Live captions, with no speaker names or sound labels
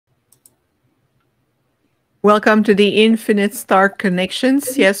Welcome to the Infinite Star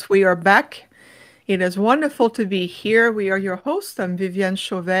Connections. Yes, we are back. It is wonderful to be here. We are your hosts. I'm Viviane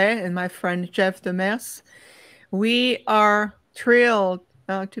Chauvet and my friend Jeff Demers. We are thrilled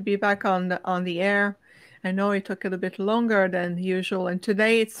to be back on the air. I know it took a little bit longer than usual, and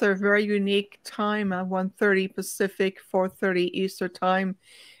today it's a very unique time at 1:30 Pacific, 4:30 Eastern Time,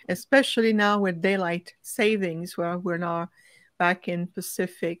 especially now with daylight savings, where we're now back in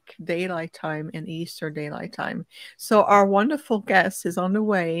Pacific Daylight Time and Eastern Daylight Time. So our wonderful guest is on the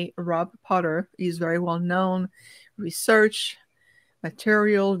way, Rob Potter. He's very well known, research,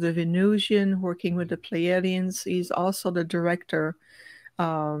 material, the Venusian, working with the Pleiadeans. He's also the director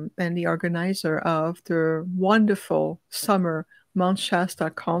and the organizer of the wonderful summer Mount Shasta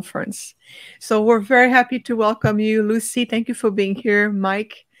conference. So we're very happy to welcome you, Lucy. Thank you for being here,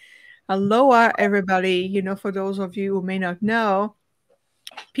 Mike. Aloha, everybody. For those of you who may not know,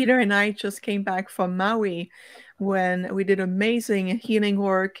 Peter and I just came back from Maui when we did amazing healing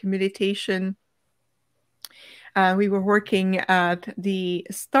work, meditation. We were working at the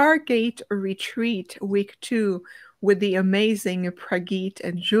Stargate Retreat week 2 with the amazing Prageet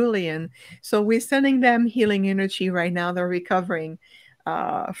and Julian. So we're sending them healing energy right now. They're recovering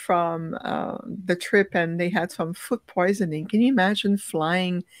from the trip, and they had some food poisoning. Can you imagine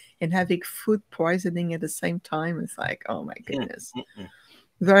flying and having food poisoning at the same time? It's like, oh my goodness.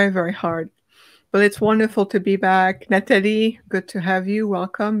 Very, very hard. But it's wonderful to be back. Nathalie, good to have you.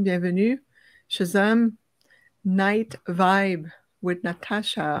 Welcome. Bienvenue. Shazam. Night Vibe with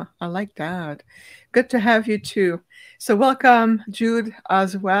Natasha. I like that. Good to have you too. So welcome, Jude,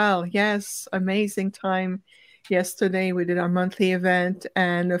 as well. Yes, amazing time yesterday. We did our monthly event.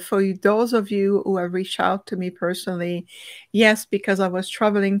 And for those of you who have reached out to me personally, yes, because I was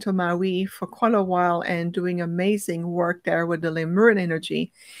traveling to Maui for quite a while and doing amazing work there with the Lemurian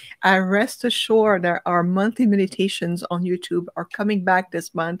energy, I rest assured that our monthly meditations on YouTube are coming back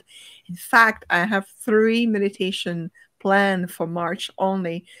this month. In fact, I have 3 meditation planned for March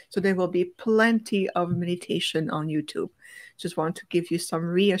only, so there will be plenty of meditation on YouTube. Just want to give you some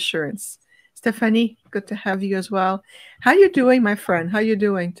reassurance. Stephanie, good to have you as well. How you doing, my friend? How you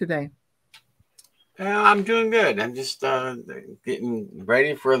doing today? I'm doing good. I'm just getting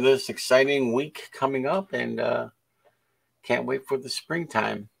ready for this exciting week coming up, and can't wait for the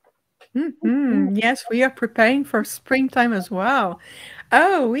springtime. Yes, we are preparing for springtime as well.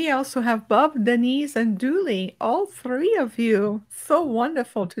 Oh, we also have Bob, Denise, and Dooley, all 3 of you. So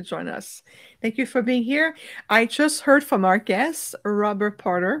wonderful to join us. Thank you for being here. I just heard from our guest, Robert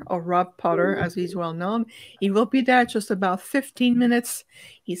Potter, or Rob Potter, as he's well known. He will be there just about 15 minutes.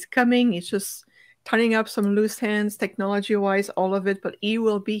 He's coming. He's just turning up some loose ends, technology-wise, all of it, but he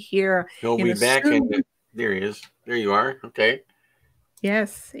will be here He'll in be a back, and soon. there he is. There you are. Okay.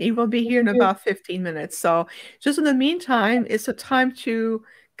 Yes, he will be here in about 15 minutes. So just in the meantime, it's a time to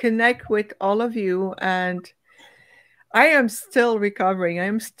connect with all of you. And I am still recovering. I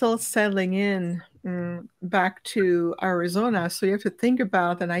am still settling in back to Arizona. So you have to think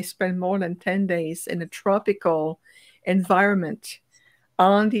about that I spent more than 10 days in a tropical environment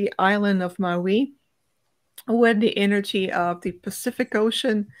on the island of Maui with the energy of the Pacific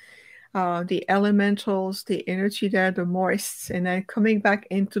Ocean, the elementals, the energy there, the moists, and then coming back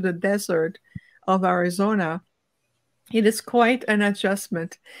into the desert of Arizona. It is quite an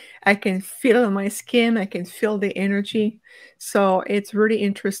adjustment. I can feel my skin, I can feel the energy. So it's really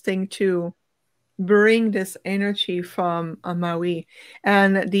interesting to bring this energy from Maui.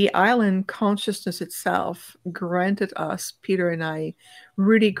 And the island consciousness itself granted us, Peter and I,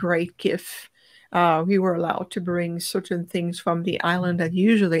 really great gift. We were allowed to bring certain things from the island that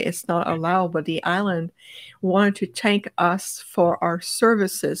usually it's not allowed, but the island wanted to thank us for our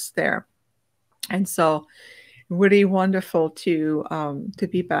services there. And so really wonderful to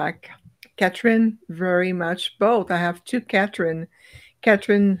be back. Catherine, very much both. I have 2 Catherine.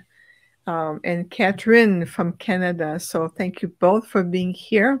 Catherine and Catherine from Canada. So thank you both for being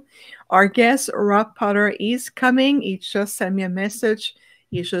here. Our guest, Rob Potter, is coming. He just sent me a message.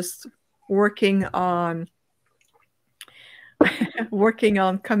 He's just working on working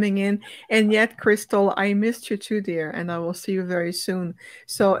on coming in. And yet, Crystal, I missed you too, dear, and I will see you very soon.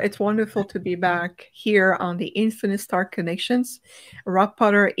 So it's wonderful to be back here on the Infinite Star Connections. Rob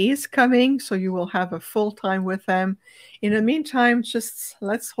Potter is coming, so you will have a full time with them. In the meantime, just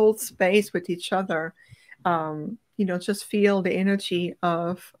let's hold space with each other. Just feel the energy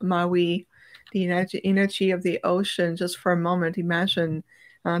of Maui, the energy of the ocean, just for a moment. Imagine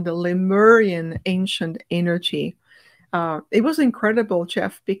the Lemurian ancient energy. It was incredible,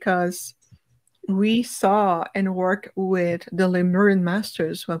 Jeff, because we saw and worked with the Lemurian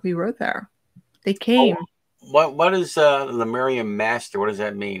masters when we were there. They Oh, came. What is Lemurian master? What does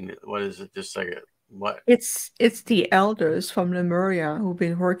that mean? What is it? Just like a what? It's the elders from Lemuria who've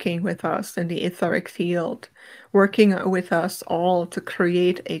been working with us in the etheric field, working with us all to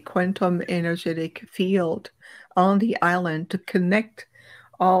create a quantum energetic field on the island to connect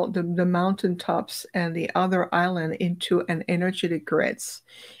all the mountaintops and the other island into an energetic grids.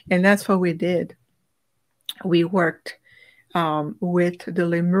 And that's what we did. We worked with the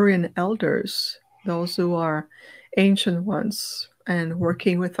Lemurian elders, those who are ancient ones, and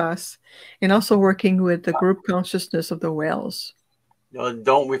working with us, and also working with the group consciousness of the whales. No,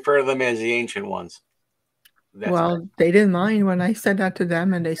 don't refer to them as the ancient ones. That's bad. Well, they didn't mind when I said that to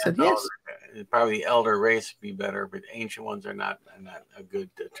them, and they said No, yes. probably the elder race would be better, but ancient ones are not a good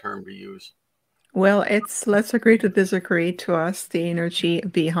term to use. Well, it's let's agree to disagree. To us, the energy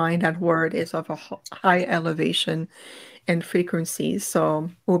behind that word is of a high elevation and frequencies. So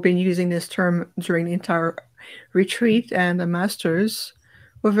we've been using this term during the entire retreat, and the masters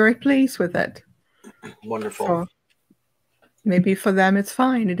were very pleased with it. Wonderful. So maybe for them it's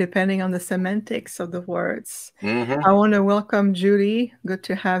fine, depending on the semantics of the words. Mm-hmm. I want to welcome Judy. Good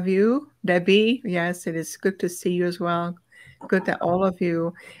to have you. Debbie, yes, it is good to see you as well. Good that all of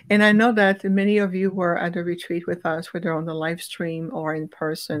you. And I know that many of you were at the retreat with us, whether on the live stream or in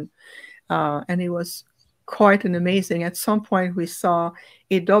person. And it was quite an amazing. At some point, we saw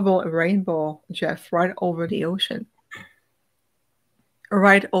a double rainbow, Jeff, right over the ocean.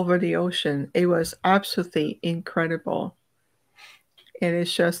 Right over the ocean. It was absolutely incredible. It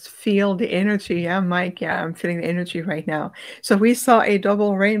is just feel the energy. Yeah, Mike. Yeah, I'm feeling the energy right now. So we saw a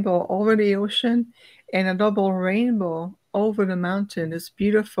double rainbow over the ocean and a double rainbow over the mountain. This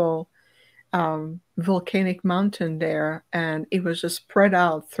beautiful volcanic mountain there, and it was just spread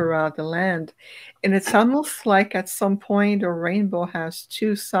out throughout the land. And it's almost like at some point a rainbow has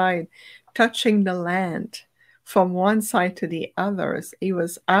two sides touching the land from one side to the others. It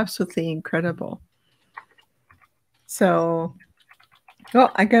was absolutely incredible. So, oh,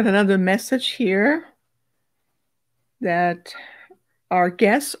 I got another message here that our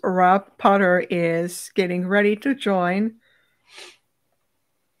guest, Rob Potter, is getting ready to join.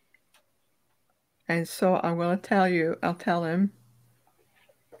 And so I'm going to I'll tell him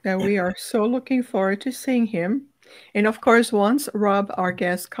that we are so looking forward to seeing him. And of course, once Rob, our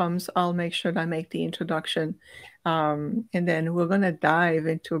guest, comes, I'll make sure that I make the introduction. And then we're going to dive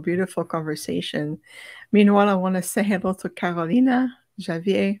into a beautiful conversation. Meanwhile, I want to say hello to Carolina,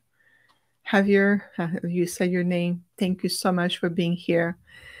 Javier, Javier. You said your name. Thank you so much for being here.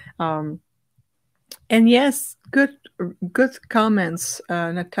 Um, and yes, good comments,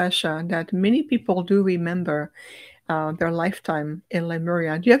 Natasha, that many people do remember their lifetime in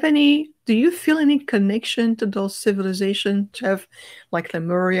Lemuria. Do you feel any connection to those civilizations, Jeff, like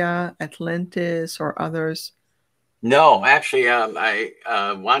Lemuria, Atlantis, or others? No, actually, I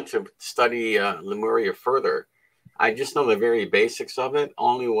want to study Lemuria further. I just know the very basics of it,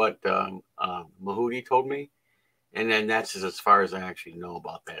 only what Mahudi told me, and then that's as far as I actually know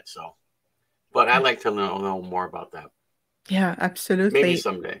about that. So, but I'd like to know more about that. Yeah, Maybe absolutely.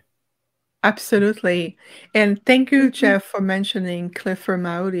 someday. Absolutely. And thank you, Jeff, for mentioning Clifford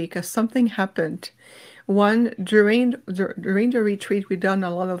Maori, because something happened. One, during the retreat, we done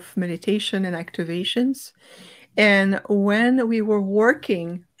a lot of meditation and activations. And when we were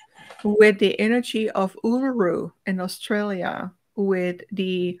working with the energy of Uluru in Australia, with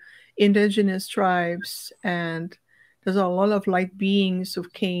the indigenous tribes, and there's a lot of light beings who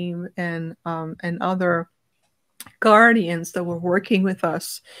came and other guardians that were working with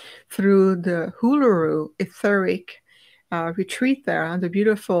us through the Uluru etheric retreat there on the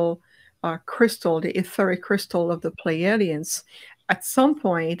beautiful crystal, the etheric crystal of the Pleiadeans. At some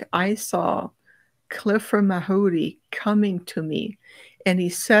point, I saw Clifford Mahody coming to me, and he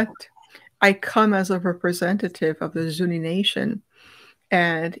said, I come as a representative of the Zuni nation.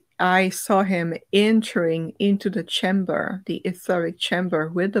 And I saw him entering into the chamber, the etheric chamber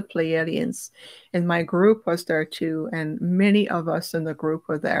with the Pleiadians. And my group was there too. And many of us in the group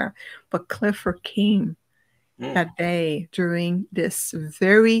were there. But Clifford came that day during this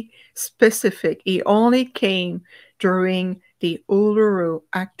very specific, he only came during the Uluru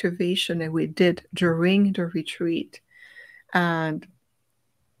activation that we did during the retreat. And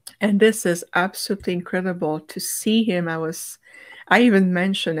this is absolutely incredible to see him. I even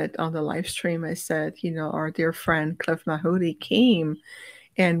mentioned it on the live stream. I said, our dear friend Cliff Mahody came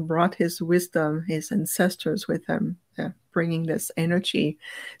and brought his wisdom, his ancestors with him, bringing this energy.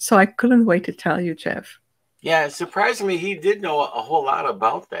 So I couldn't wait to tell you, Jeff. Yeah, surprisingly, he did know a whole lot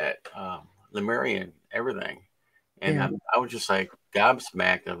about that Lemurian everything, and Yeah. I was just like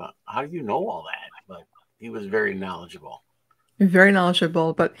gobsmacked about how do you know all that? But he was very knowledgeable. Very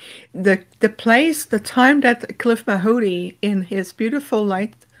knowledgeable. But the place, the time that Cliff Mahody in his beautiful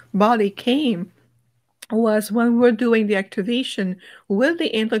light body came was when we're doing the activation with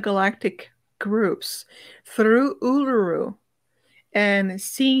the intergalactic groups through Uluru and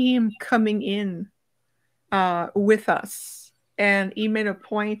seeing him coming in with us. And he made a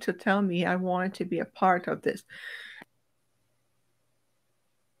point to tell me I wanted to be a part of this.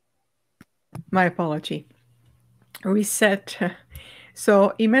 My apology. Reset.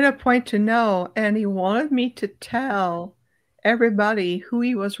 So he made a point to know, and he wanted me to tell everybody who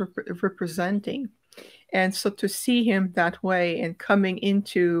he was representing. And so to see him that way and coming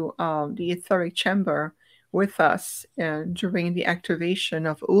into the etheric chamber with us and during the activation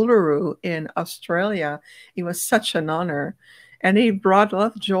of Uluru in Australia, it was such an honor. And it brought a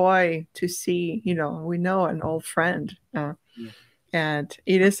lot of joy to see, we know an old friend. And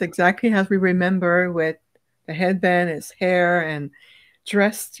it is exactly as we remember, with the headband, his hair, and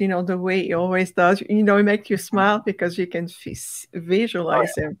dressed, the way he always does. It makes you smile because you can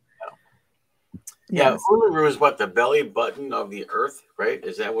visualize him. Yeah, yes. Uluru is what, the belly button of the earth, right?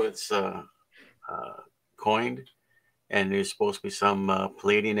 Is that what it's coined? And there's supposed to be some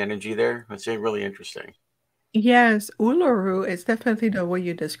Pleiadian energy there. That's really interesting. Yes, Uluru is definitely the way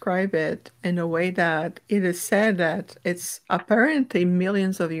you describe it, in a way that it is said that it's apparently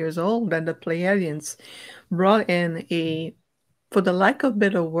millions of years old, and the Pleiadians brought in for the lack of a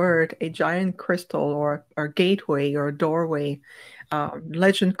better word, a giant crystal or gateway or doorway.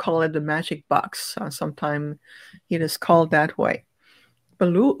 Legend call it the magic box. Sometimes it is called that way.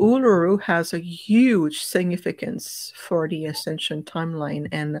 But Uluru has a huge significance for the ascension timeline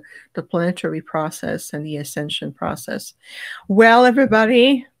and the planetary process and the ascension process. Well,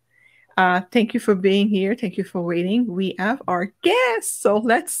 everybody, thank you for being here. Thank you for waiting. We have our guest. So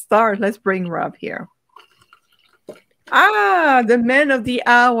let's start. Let's bring Rob here. The man of the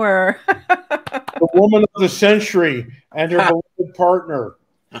hour. The woman of the century and her beloved partner.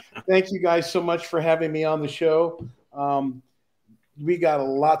 Thank you guys so much for having me on the show. We got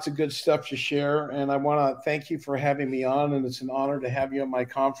lots of good stuff to share, and I want to thank you for having me on, and it's an honor to have you at my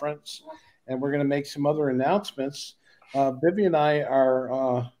conference. And we're going to make some other announcements. Vivian and I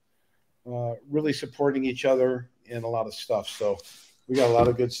are really supporting each other in a lot of stuff, so we got a lot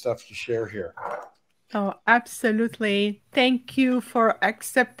of good stuff to share here. Oh, absolutely. Thank you for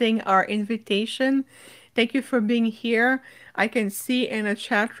accepting our invitation. Thank you for being here. I can see in a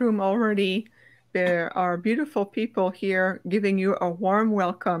chat room already there are beautiful people here giving you a warm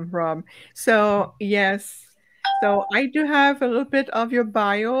welcome, Rob. So, yes. So I do have a little bit of your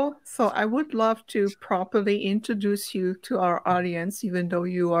bio. So I would love to properly introduce you to our audience, even though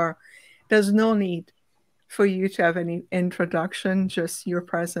there's no need for you to have any introduction. Just your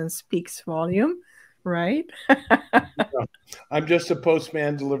presence speaks volume. Right? I'm just a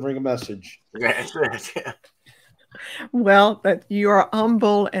postman delivering a message. Well, that you are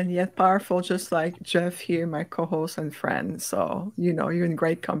humble and yet powerful, just like Jeff here, my co-host and friend. So, you're in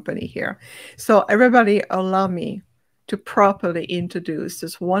great company here. So everybody, allow me to properly introduce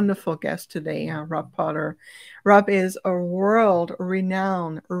this wonderful guest today, Rob Potter. Rob is a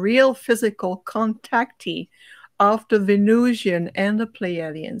world-renowned, real physical contactee of the Venusian and the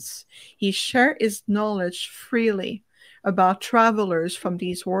Pleiadeans. He shared his knowledge freely about travelers from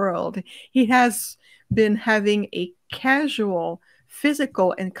these worlds. He has been having a casual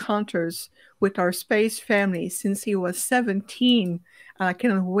physical encounters with our space family since he was 17. I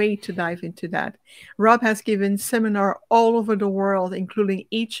cannot wait to dive into that. Rob has given seminars all over the world, including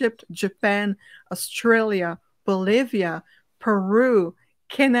Egypt, Japan, Australia, Bolivia, Peru,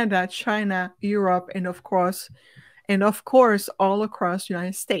 Canada, China, Europe, and of course, all across the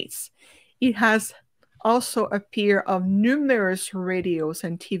United States. It has also appeared on numerous radios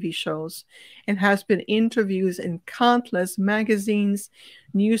and TV shows and has been interviewed in countless magazines,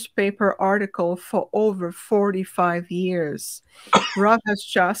 newspaper articles for over 45 years. Rob has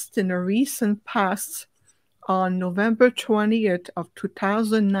just in the recent past, on November 20th of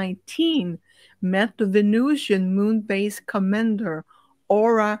 2019, met the Venusian moon-based commander,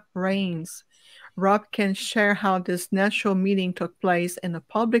 Rhanes. Rob can share how this natural meeting took place in a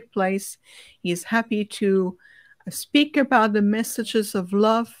public place. He is happy to speak about the messages of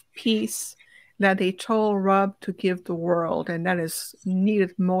love, peace that they told Rob to give the world, and that is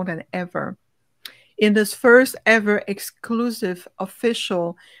needed more than ever. In this first ever exclusive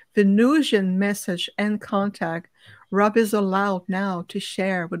official Venusian message and contact, Rob is allowed now to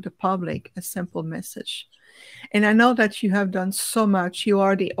share with the public a simple message. And I know that you have done so much. You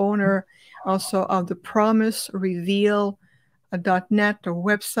are the owner also of the Promise Reveal .net, the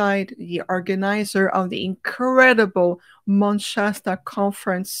website, the organizer of the incredible Mount Shasta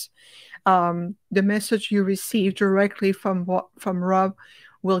conference. The message you receive directly from Rob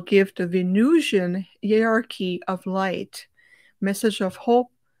will give the Venusian hierarchy of light, message of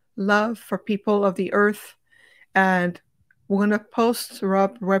hope, love for people of the earth. And we're going to post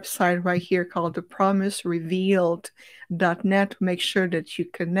Rob's website right here called thepromiserevealed.net. Make sure that you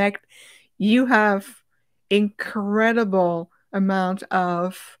connect. You have incredible amount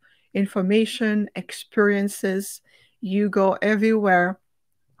of information, experiences. You go everywhere.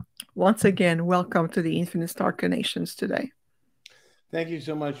 Once again, welcome to the Infinite Star Connections today. Thank you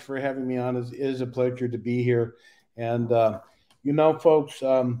so much for having me on. It is a pleasure to be here. And, you know, folks,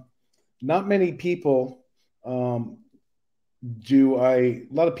 not many people a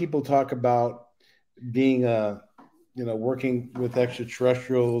lot of people talk about being working with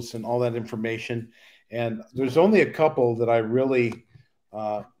extraterrestrials and all that information. And there's only a couple that I really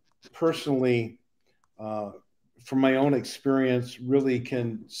personally, from my own experience, really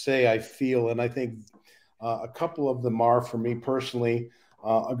can say I feel. And I think a couple of them are, for me personally,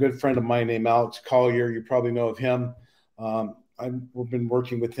 a good friend of mine named Alex Collier. You probably know of him. I've been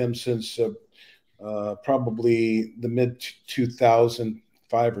working with him since probably the mid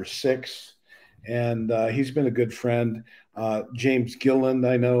 2005 or 6. And he's been a good friend. James Gilland,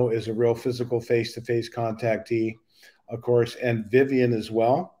 I know, is a real physical face-to-face contactee, of course, and Vivian as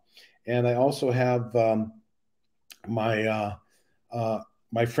well. And I also have my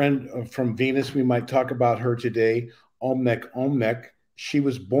friend from Venus. We might talk about her today, Omnek. She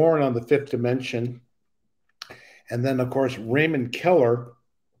was born on the 5th dimension. And then, of course, Raymond Keller,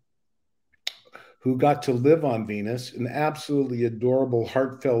 who got to live on Venus, an absolutely adorable,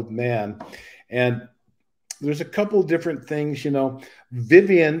 heartfelt man. And there's a couple different things, you know.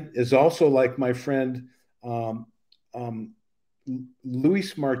 Vivian is also like my friend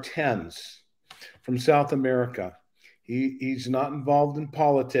Luis Martens from South America. He's not involved in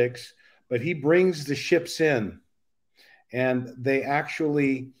politics, but he brings the ships in, and they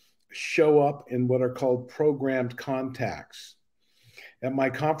actually show up in what are called programmed contacts. At my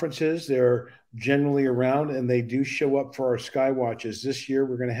conferences, they're generally around, and they do show up for our sky watches. This year,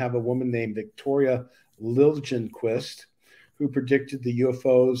 we're going to have a woman named Victoria Liljenquist, who predicted the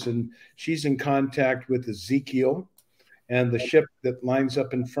UFOs, and she's in contact with Ezekiel and the ship that lines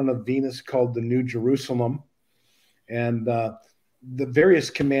up in front of Venus called the New Jerusalem. And the various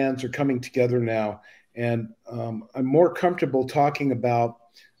commands are coming together now. And I'm more comfortable talking about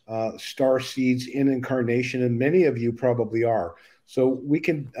star seeds in incarnation, and many of you probably are. So we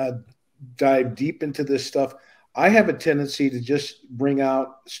can dive deep into this stuff. I have a tendency to just bring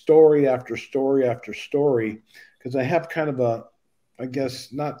out story after story after story, because I have kind of a, I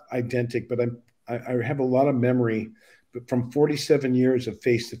guess, not identical, but I have a lot of memory. But from 47 years of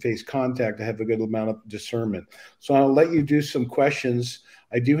face-to-face contact, I have a good amount of discernment. So I'll let you do some questions.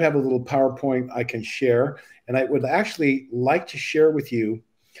 I do have a little PowerPoint I can share, and I would actually like to share with you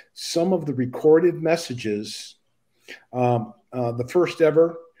some of the recorded messages. The first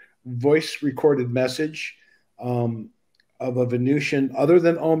ever voice recorded message of a Venusian, other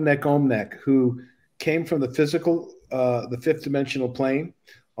than Omnek, who came from the physical, the 5th dimensional plane.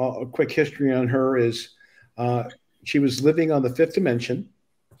 A quick history on her is she was living on the 5th dimension,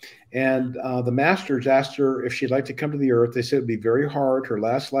 and the masters asked her if she'd like to come to the Earth. They said it would be very hard, her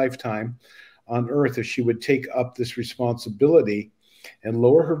last lifetime on Earth, if she would take up this responsibility and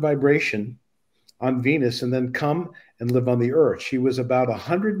lower her vibration on Venus and then come and live on the Earth. She was about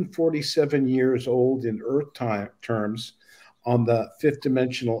 147 years old in Earth terms on the 5th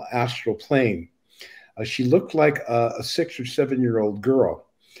dimensional astral plane. She looked like a 6 or 7-year-old girl.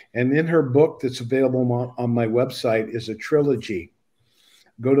 And in her book that's available on my website is a trilogy.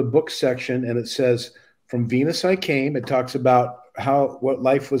 Go to book section, and it says, From Venus I Came. It talks about what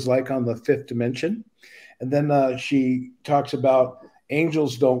life was like on the 5th dimension. And then she talks about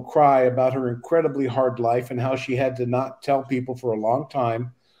Angels Don't Cry, about her incredibly hard life and how she had to not tell people for a long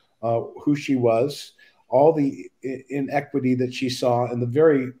time who she was, all the inequity that she saw, and the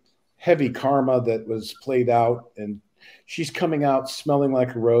very heavy karma that was played out. And she's coming out smelling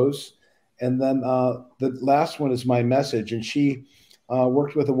like a rose. And then the last one is my message. And she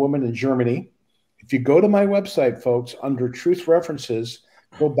worked with a woman in Germany. If you go to my website, folks, under Truth References,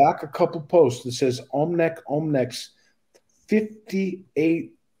 go back a couple posts that says Omnek's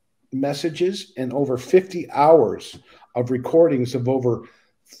 58 messages and over 50 hours of recordings of over,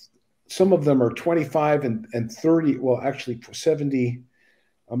 some of them are 25 and 30, well, actually 70.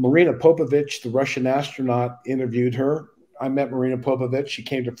 Marina Popovich, the Russian astronaut, interviewed her. I met Marina Popovich. She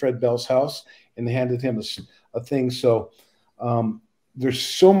came to Fred Bell's house and handed him a thing. So There's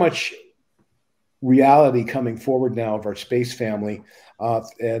so much reality coming forward now of our space family.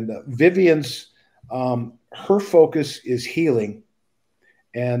 And Vivian's, her focus is healing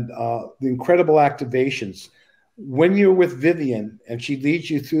and the incredible activations. When you're with Vivian and she leads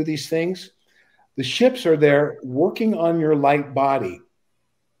you through these things, the ships are there working on your light body.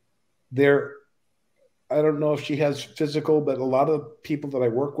 I don't know if she has physical, but a lot of people that I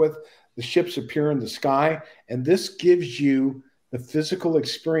work with, the ships appear in the sky. And this gives you the physical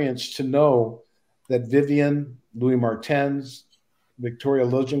experience to know that Vivian, Louis Martens, Victoria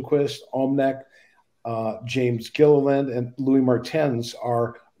Logenquist, Omnek, James Gilliland, and Louis Martens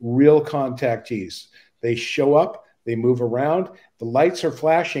are real contactees. They show up, they move around, the lights are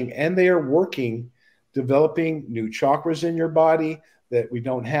flashing, and they are working, developing new chakras in your body that we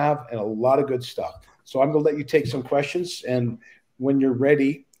don't have, and a lot of good stuff. So I'm going to let you take some questions, and when you're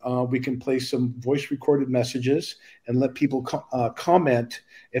ready, we can play some voice recorded messages and let people comment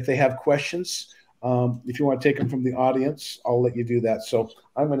if they have questions. If you want to take them from the audience, I'll let you do that. So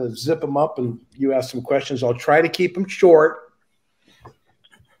I'm going to zip them up and you ask some questions. I'll try to keep them short.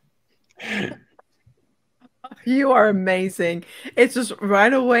 You are amazing. It's just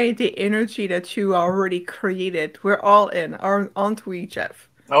right away the energy that you already created. We're all in, aren't we, Jeff?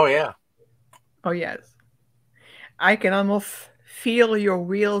 Oh, yeah. Oh, yes. I can almost feel your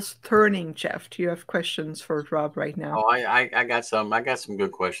wheels turning, Jeff. Do you have questions for Rob right now? Oh, I got some. I got some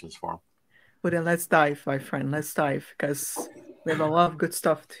good questions for him. Well, then let's dive, my friend. Let's dive because we have a lot of good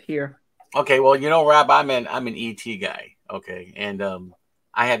stuff here. Okay, well, you know, Rob, I'm an ET guy. Okay, and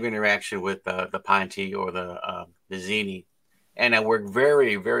I have interaction with the Pleiadeans or the Zini, and I work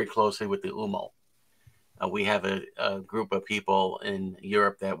very, very closely with the UMO. We have a group of people in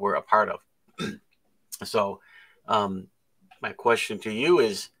Europe that we're a part of. So, my question to you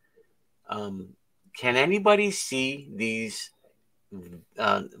is, can anybody see these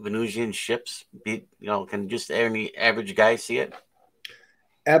Venusian ships? Can just any average guy see it?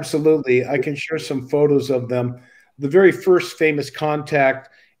 Absolutely. I can share some photos of them. The very first famous contact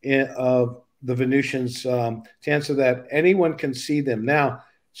of the Venusians, to answer that, anyone can see them. Now,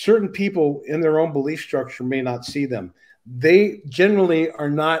 certain people in their own belief structure may not see them. They generally are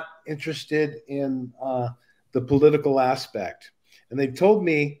not interested in the political aspect. And they've told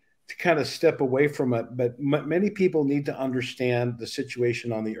me to kind of step away from it, but many people need to understand the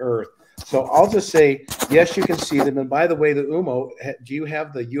situation on the earth. So I'll just say, yes, you can see them. And by the way, the UMO, do you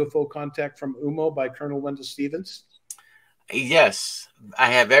have the UFO contact from UMO by Colonel Wendell Stevens? Yes, I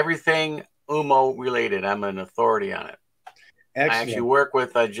have everything UMO related. I'm an authority on it. Excellent. I actually work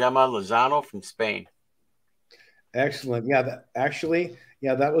with Gemma Lozano from Spain. Excellent. Yeah,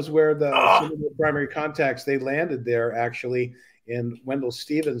 that was where some of the primary contacts, they landed there, actually. And Wendell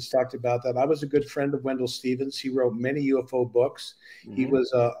Stevens talked about that. I was a good friend of Wendell Stevens. He wrote many UFO books.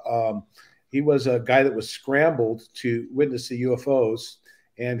 Mm-hmm. He was a guy that was scrambled to witness the UFOs,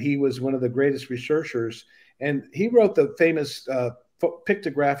 and he was one of the greatest researchers. And he wrote the famous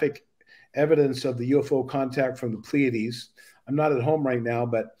pictographic evidence of the UFO contact from the Pleiades. I'm not at home right now,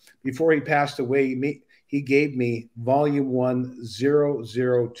 but before he passed away, he gave me volume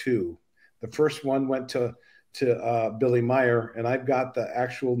 1002. The first one went to Billy Meyer, and I've got the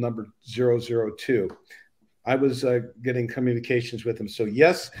actual number 002. I was getting communications with him. So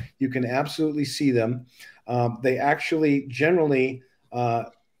yes, you can absolutely see them. They actually generally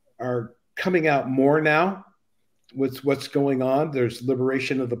are coming out more now with what's going on. There's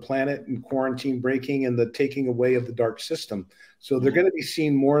liberation of the planet and quarantine breaking and the taking away of the dark system. So they're going to be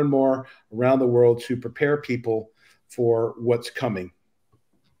seen more and more around the world to prepare people for what's coming.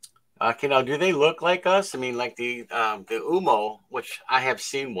 Now, do they look like us? I mean, like the UMO, which I have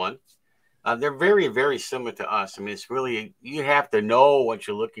seen one. They're very, very similar to us. I mean, it's really, you have to know what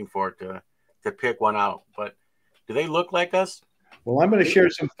you're looking for to pick one out. But do they look like us? Well, I'm going to share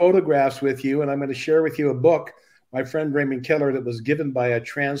some photographs with you, and I'm going to share with you a book, my friend Raymond Keller, that was given by a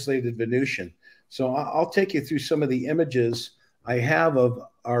translated Venusian. So I'll take you through some of the images I have of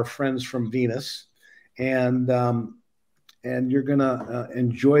our friends from Venus, and you're going to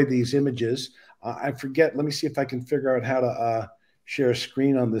enjoy these images. I forget. Let me see if I can figure out how to share a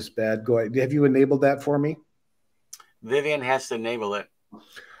screen on this bad boy. Have you enabled that for me? Vivian has to enable it.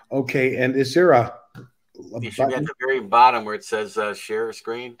 Okay. And is there a you should be at the very bottom where it says share a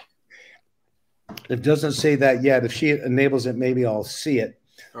screen? It doesn't say that yet. If she enables it, maybe I'll see it.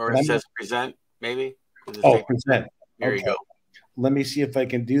 Or it says present, maybe? Oh, present. There you go. Let me see if I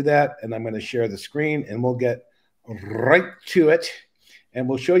can do that. And I'm going to share the screen, and we'll get right to it. And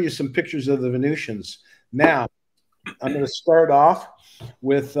we'll show you some pictures of the Venusians. Now, I'm going to start off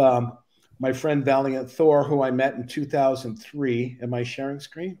with my friend Valiant Thor, who I met in 2003. Am I sharing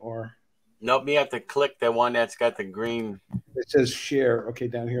screen or? Nope, you have to click the one that's got the green. It says share. Okay,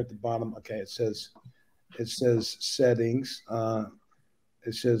 down here at the bottom. Okay, it says settings.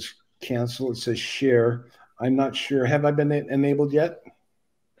 It says cancel. It says share. I'm not sure. Have I been enabled yet?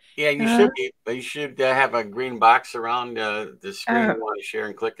 Yeah, you should be, but you should have a green box around the screen you want to share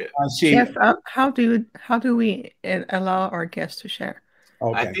and click it. I see. Jeff, how do we allow our guests to share?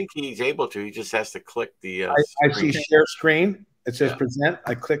 Okay. I think he's able to. He just has to click the. I see share screen. It says present.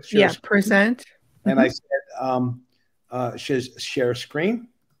 I clicked share. Yeah, present. And I said, share screen.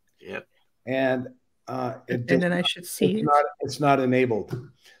 Yep. And then I should see it's not enabled.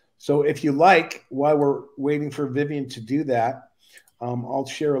 So if you like, while we're waiting for Vivian to do that, I'll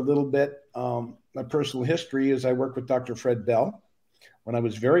share a little bit. My personal history is I worked with Dr. Fred Bell when I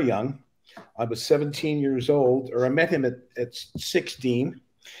was very young. I was 17 years old, or I met him at 16.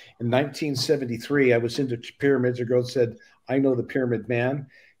 In 1973, I was into pyramids. A girl said, I know the pyramid man.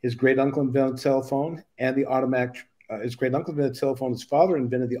 His great uncle invented the telephone and the automatic. His great uncle invented the telephone. His father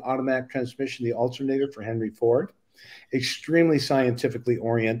invented the automatic transmission, the alternator for Henry Ford. Extremely scientifically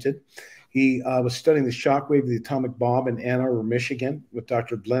oriented. He was studying the shock wave of the atomic bomb in Ann Arbor, Michigan, with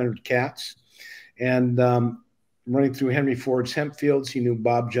Dr. Leonard Katz. And running through Henry Ford's hemp fields, he knew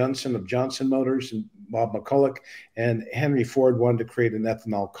Bob Johnson of Johnson Motors and Bob McCulloch. And Henry Ford wanted to create an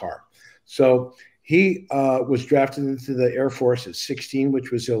ethanol car. So he was drafted into the Air Force at 16,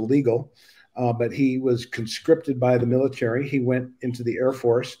 which was illegal. But he was conscripted by the military. He went into the Air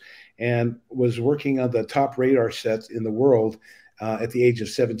Force and was working on the top radar sets in the world at the age of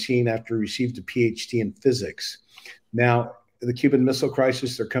 17 after he received a PhD in physics. Now, the Cuban Missile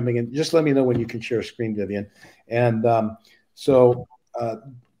Crisis, they're coming in. Just let me know when you can share a screen, Vivian. And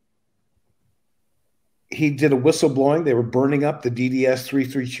he did a whistleblowing. They were burning up the DDS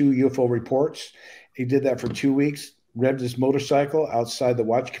 332 UFO reports. He did that for 2 weeks, revved his motorcycle outside the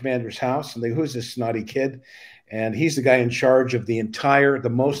watch commander's house. And they, who's this snotty kid? And he's the guy in charge of the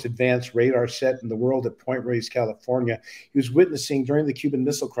most advanced radar set in the world at Point Reyes, California. He was witnessing during the Cuban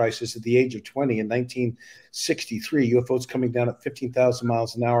Missile Crisis at the age of 20 in 1963, UFOs coming down at 15,000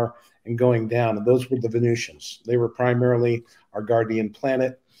 miles an hour and going down. And those were the Venusians. They were primarily our guardian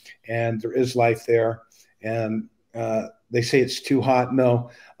planet, and there is life there. And they say it's too hot.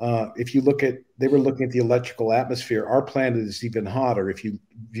 No, if you look at, they were looking at the electrical atmosphere. Our planet is even hotter if you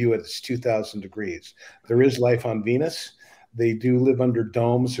view it as 2,000 degrees. There is life on Venus. They do live under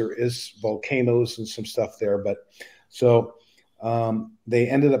domes. There is volcanoes and some stuff there. But so they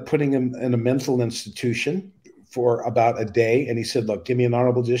ended up putting him in a mental institution for about a day. And he said, look, give me an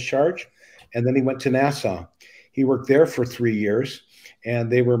honorable discharge. And then he went to Nassau. He worked there for 3 years,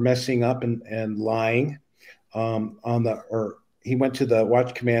 and they were messing up and lying. He went to the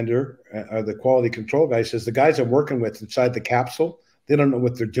watch commander, the quality control guy, says, the guys I'm working with inside the capsule, they don't know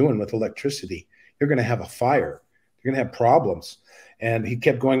what they're doing with electricity. You're going to have a fire. You're going to have problems. And he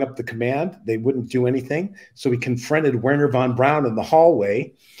kept going up the command. They wouldn't do anything. So he confronted Werner von Braun in the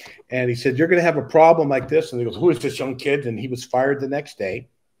hallway. And he said, you're going to have a problem like this. And he goes, who is this young kid? And he was fired the next day.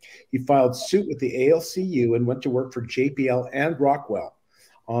 He filed suit with the ALCU and went to work for JPL and Rockwell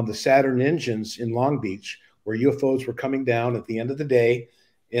on the Saturn engines in Long Beach, where UFOs were coming down at the end of the day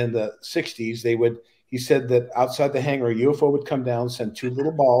in the 60s. He said that outside the hangar, a UFO would come down, send two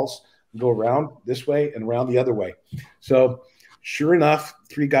little balls, go around this way and around the other way. So sure enough,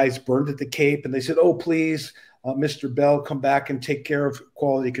 3 guys burned at the Cape, and they said, oh, please, Mr. Bell, come back and take care of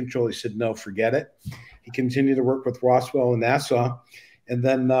quality control. He said, no, forget it. He continued to work with Roswell and Nassau. And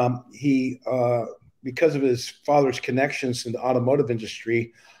then because of his father's connections in the automotive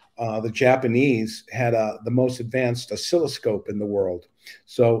industry, the Japanese had the most advanced oscilloscope in the world.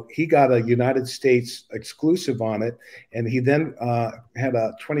 So he got a United States exclusive on it. And he then had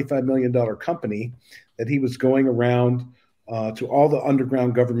a $25 million company that he was going around to all the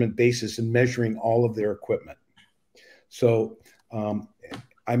underground government bases and measuring all of their equipment. So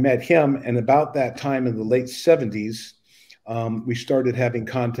I met him, and about that time in the late 70s, we started having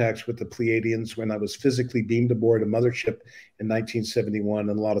contacts with the Pleiadeans when I was physically beamed aboard a mothership in 1971,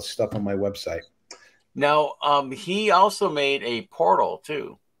 and a lot of stuff on my website. Now, he also made a portal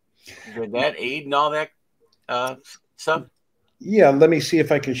too. Did that aid and all that stuff? Yeah, let me see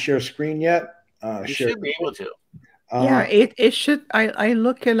if I can share screen yet. You should be able to. Yeah, it should. I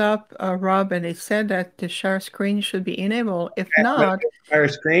look it up, Rob, and it said that the share screen should be enabled. If not, share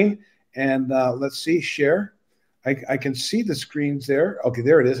screen, and let's see, share. I can see the screens there. Okay,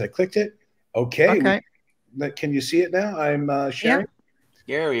 there it is. I clicked it. Okay. Can you see it now? I'm sharing.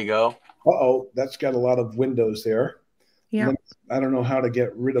 Yeah. There we go. Uh-oh, that's got a lot of windows there. Yeah. I don't know how to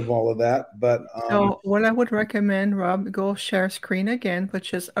get rid of all of that, but So what I would recommend, Rob, go share screen again,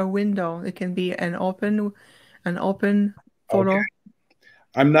 which is a window. It can be an open okay. photo,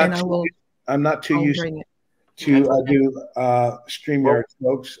 I'm and not too I'll used bring it. to Okay. do StreamYard,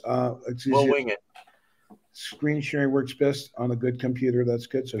 folks. It's We'll easier. wing it. Screen sharing works best on a good computer. That's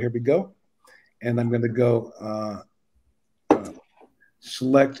good. So here we go. And I'm going to go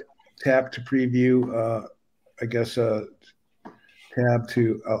select tab to preview. I guess tab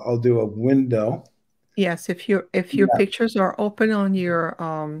to I'll do a window. Yes, if your pictures are open on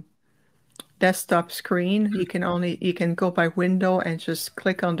your desktop screen, you can go by window and just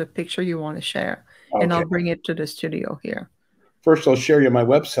click on the picture you want to share, and Okay. I'll bring it to the studio here. First, I'll share you my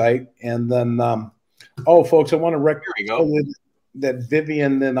website, and then folks, I want to recommend that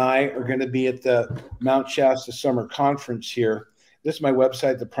Vivian and I are going to be at the Mount Shasta Summer Conference here. This is my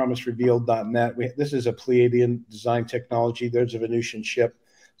website, thepromiserevealed.net. This is a Pleiadian design technology. There's a Venusian ship.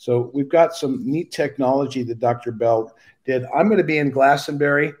 So we've got some neat technology that Dr. Bell did. I'm going to be in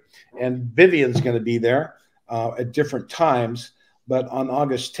Glastonbury, and Vivian's going to be there at different times. But on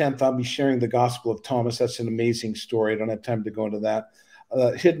August 10th, I'll be sharing the Gospel of Thomas. That's an amazing story. I don't have time to go into that.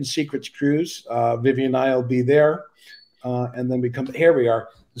 Hidden Secrets Cruise. Vivian and I will be there. And then here we are,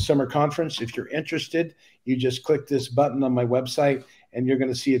 the summer conference. If you're interested, you just click this button on my website, and you're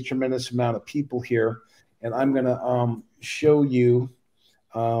going to see a tremendous amount of people here. And I'm going to show you.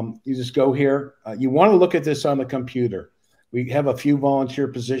 You just go here. You want to look at this on the computer. We have a few volunteer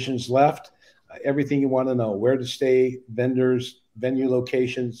positions left. Everything you want to know: where to stay, vendors, venue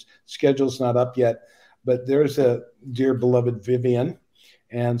locations, schedule's not up yet. But there's a dear beloved Vivian.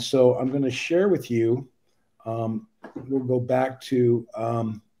 And so I'm going to share with you. We'll go back to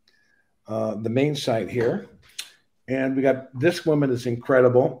the main site here. And we got this woman is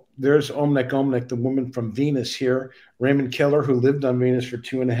incredible. There's Omnek, the woman from Venus here. Raymond Keller, who lived on Venus for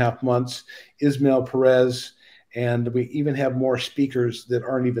 2.5 months. Ismael Perez. And we even have more speakers that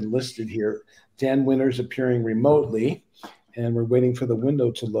aren't even listed here. Dan Winters appearing remotely. And we're waiting for the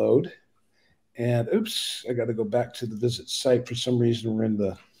window to load. And oops, I got to go back to the visit site. For some reason, we're in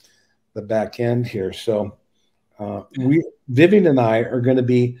the back end here. So Vivian and I are going to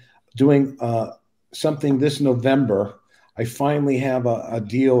be doing something this November. I finally have a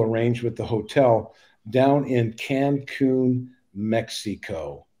deal arranged with the hotel down in Cancun,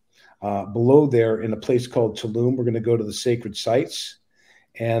 Mexico. Below there in a place called Tulum, we're going to go to the sacred sites,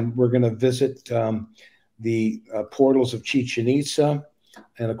 and we're going to visit the portals of Chichen Itza,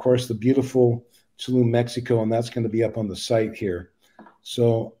 and of course the beautiful Tulum, Mexico, and that's going to be up on the site here.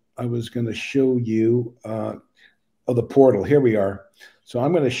 So I was going to show you the portal. Here we are. So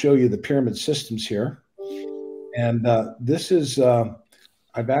I'm going to show you the pyramid systems here. And this is, I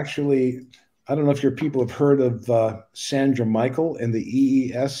don't know if your people have heard of Sandra Michael and the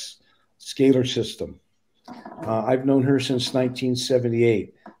EES scalar system. I've known her since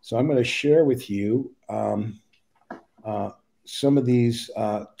 1978. So I'm going to share with you some of these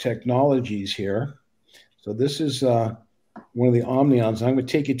technologies here. So this is one of the Omnions. I'm going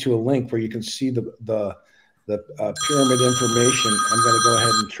to take you to a link where you can see the pyramid information. I'm going to go ahead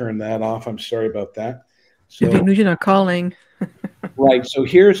and turn that off. I'm sorry about that. So, the Venusian are calling. Right. So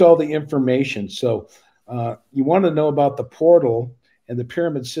here's all the information. So you want to know about the portal and the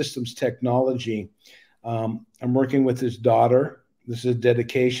pyramid systems technology. I'm working with his daughter. This is a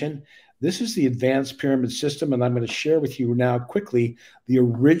dedication. This is the advanced pyramid system, and I'm going to share with you now quickly the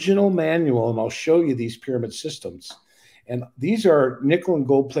original manual, and I'll show you these pyramid systems. And these are nickel and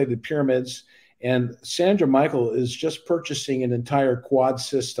gold plated pyramids. And Sandra Michael is just purchasing an entire quad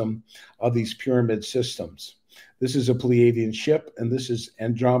system of these pyramid systems. This is a Pleiadian ship, and this is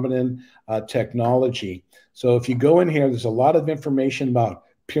Andromedan technology. So if you go in here, there's a lot of information about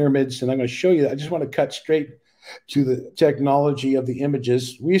pyramids, and I'm going to show you. I just want to cut straight to the technology of the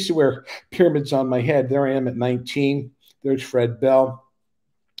images. We used to wear pyramids on my head. There I am at 19. There's Fred Bell.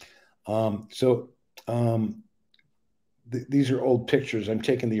 These are old pictures. I'm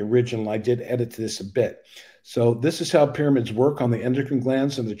taking the original. I did edit this a bit. So this is how pyramids work on the endocrine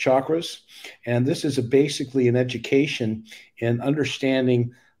glands and the chakras. And this is basically an education in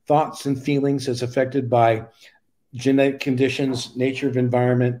understanding thoughts and feelings as affected by genetic conditions, nature of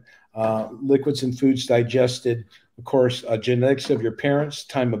environment, liquids and foods digested, of course, genetics of your parents,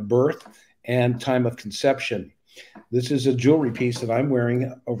 time of birth, and time of conception. This is a jewelry piece that I'm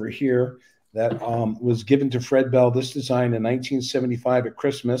wearing over here that was given to Fred Bell, this design in 1975 at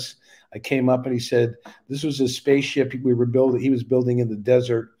Christmas. I came up and he said, this was a spaceship he was building in the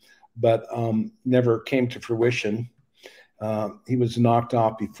desert, but never came to fruition. He was knocked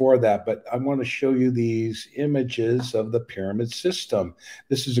off before that, but I want to show you these images of the pyramid system.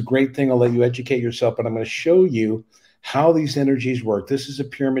 This is a great thing. I'll let you educate yourself, but I'm going to show you how these energies work. This is a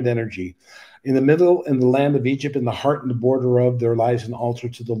pyramid energy. In the middle, in the land of Egypt, in the heart and the border of, there lies an altar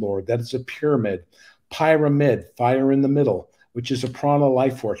to the Lord. That is a pyramid. Pyramid, fire in the middle, which is a prana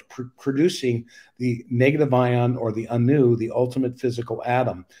life force, producing the negative ion or the anu, the ultimate physical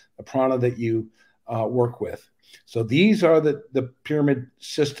atom, the prana that you work with. So these are the pyramid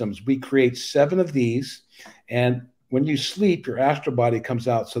systems. We create 7 of these, and when you sleep, your astral body comes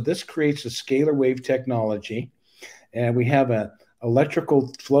out. So this creates a scalar wave technology, and we have an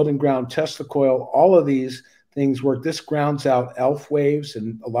electrical floating ground Tesla coil. All of these things work. This grounds out ELF waves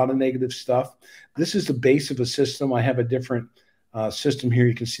and a lot of negative stuff. This is the base of a system. I have a different system here.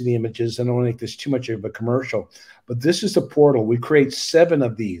 You can see the images. I don't want to make this too much of a commercial, but this is the portal. We create 7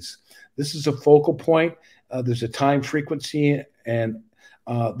 of these. This is a focal point. There's a time frequency, and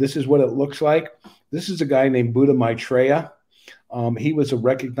this is what it looks like. This is a guy named Buddha Maitreya. He was a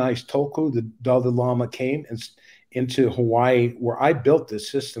recognized tulku. The Dalai Lama came into Hawaii, where I built this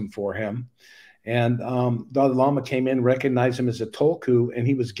system for him. And Dalai Lama came in, recognized him as a tulku, and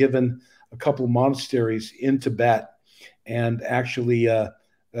he was given a couple of monasteries in Tibet and actually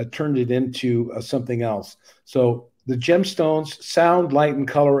turned it into something else. So the gemstones, sound, light, and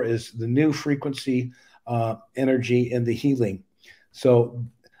color is the new frequency energy in the healing. So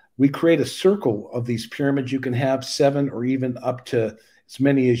we create a circle of these pyramids. You can have 7 or even up to as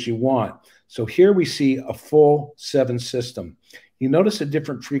many as you want. So here we see a full 7 system. You notice the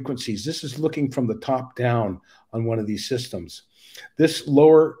different frequencies. This is looking from the top down on one of these systems. This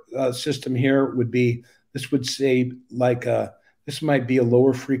lower system here would be, this would say like this might be a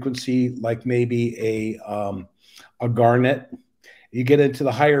lower frequency, like maybe a garnet. You get into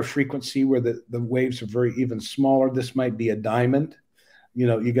the higher frequency where the waves are very even smaller. This might be a diamond. You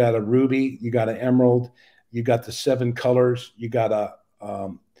know, you got a ruby, you got an emerald, you got the 7 colors, you got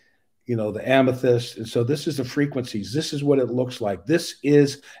you know, the amethyst. And so this is the frequencies. This is what it looks like. This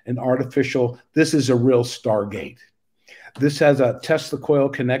is an artificial, this is a real Stargate. This has a Tesla coil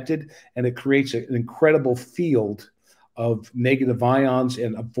connected, and it creates an incredible field of negative ions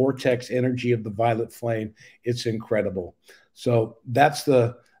and a vortex energy of the violet flame. It's incredible. So that's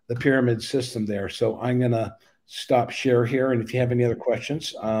the pyramid system there. So I'm going to stop share here. And if you have any other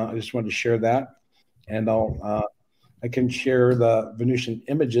questions, I just wanted to share that. And I can share the Venusian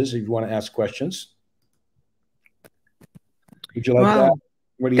images if you want to ask questions. Would you like that?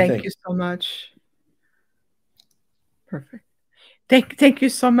 What do you think? Thank you so much. Perfect. Thank you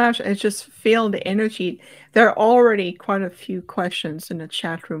so much. I just feel the energy. There are already quite a few questions in the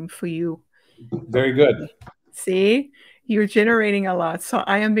chat room for you. Very good. See, you're generating a lot. So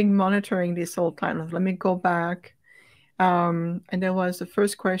I am being monitoring this whole time. Let me go back. And there was the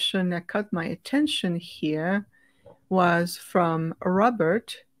first question that caught my attention here was from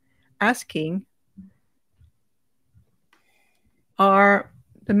Robert asking, are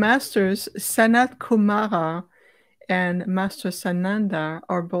the masters Sanat Kumara and Master Sananda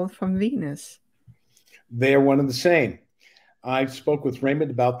are both from Venus? They are one and the same. I spoke with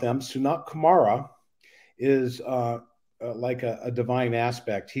Raymond about them. Sanat Kumara is like a divine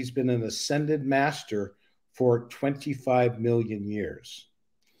aspect. He's been an ascended master for 25 million years.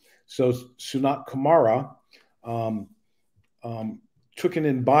 So Sanat Kumara took an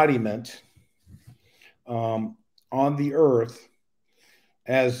embodiment on the earth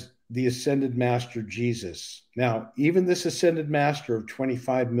as the ascended master Jesus. Now, even this ascended master of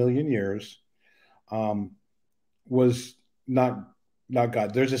 25 million years was not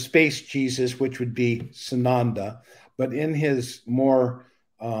God. There's a space Jesus, which would be Sananda, but in his more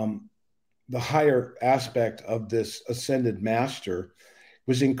the higher aspect of this ascended master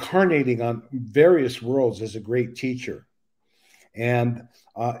was incarnating on various worlds as a great teacher. And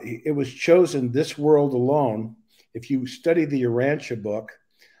it was chosen this world alone. If you study the Urantia book,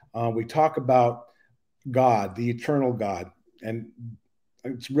 we talk about God, the eternal God. And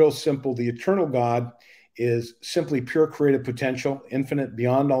it's real simple. The eternal God is simply pure creative potential, infinite,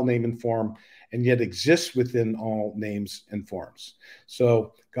 beyond all name and form, and yet exists within all names and forms.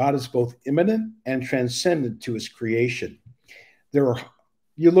 So God is both immanent and transcendent to his creation.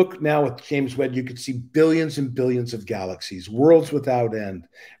 You look now at James Webb, you could see billions and billions of galaxies, worlds without end.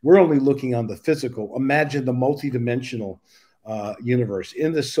 We're only looking on the physical. Imagine the multidimensional universe.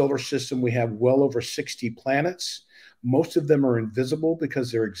 In the solar system, we have well over 60 planets. Most of them are invisible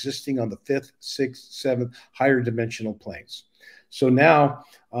because they're existing on the 5th, 6th, 7th, higher dimensional planes. So now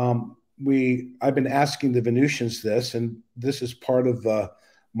I've been asking the Venusians this, and this is part of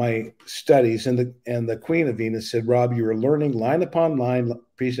my studies, and the Queen of Venus said, Rob, you are learning line upon line,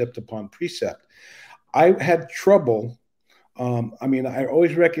 precept upon precept. I had trouble. I mean, I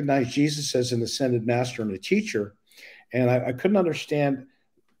always recognized Jesus as an ascended master and a teacher, and I couldn't understand.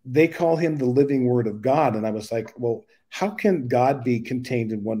 They call him the living word of God. And I was like, well, how can God be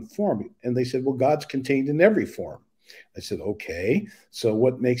contained in one form? And they said, well, God's contained in every form. I said, okay, so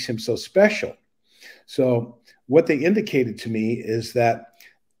what makes him so special? So what they indicated to me is that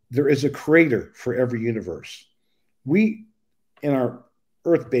there is a creator for every universe. We, in our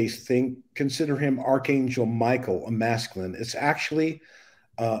earth-based thing, consider him Archangel Michael, a masculine. It's actually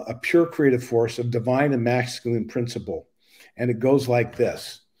a pure creative force of divine and masculine principle. And it goes like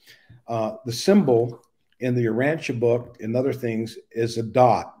this. The symbol in the Urantia book and other things is a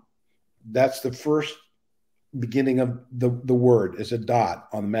dot. That's the first beginning of the word, is a dot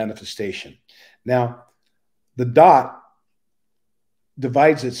on the manifestation. Now, the dot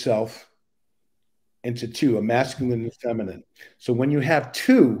divides itself into two, a masculine and feminine. So when you have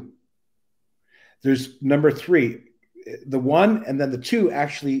two, there's number three. The one and then the two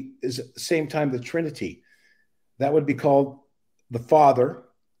actually is at the same time the Trinity. That would be called the Father.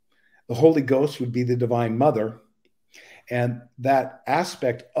 The Holy Ghost would be the Divine Mother. And that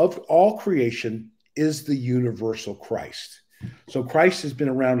aspect of all creation is the universal Christ. So Christ has been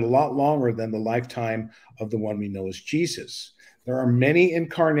around a lot longer than the lifetime of the one we know as Jesus. There are many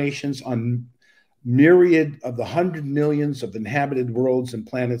incarnations on myriad of the 100 millions of inhabited worlds and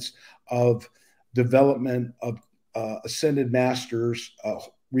planets of development of ascended masters,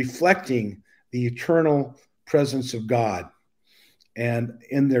 reflecting the eternal presence of God and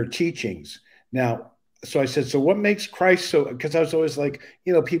in their teachings. Now, so I said, so what makes Christ so, because I was always like,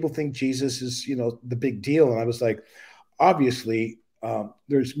 you know, people think Jesus is, you know, the big deal. And I was like, obviously,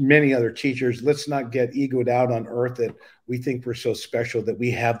 there's many other teachers. Let's not get egoed out on earth that we think we're so special that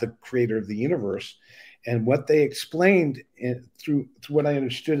we have the creator of the universe. And what they explained through what I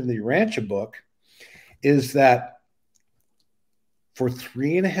understood in the Urantia book is that for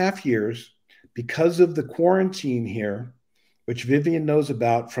 3.5 years, because of the quarantine here, which Vivian knows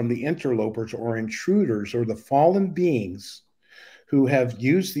about from the interlopers or intruders or the fallen beings who have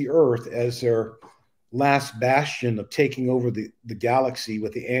used the earth as their last bastion of taking over the galaxy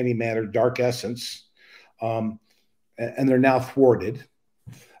with the antimatter dark essence, and they're now thwarted.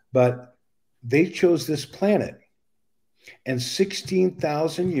 But they chose this planet. And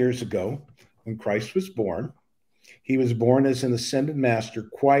 16,000 years ago, when Christ was born, he was born as an ascended master,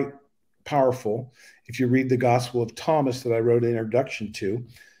 quite powerful. If you read the Gospel of Thomas that I wrote an introduction to,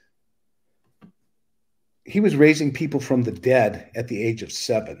 he was raising people from the dead at the age of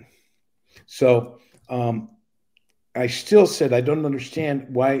 7. So I still said, I don't understand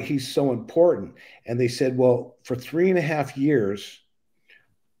why he's so important. And they said, well, for 3.5 years,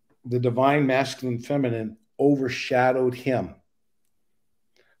 the divine masculine feminine overshadowed him.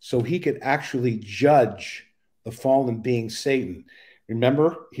 So he could actually judge the fallen being Satan.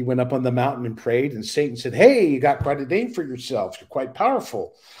 Remember, he went up on the mountain and prayed, and Satan said, hey, you got quite a name for yourself. You're quite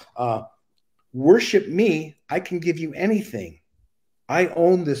powerful. Worship me. I can give you anything. I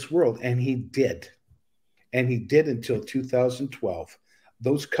own this world. And he did. And he did until 2012.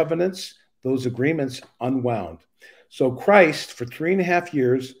 Those covenants, those agreements unwound. So Christ, for 3.5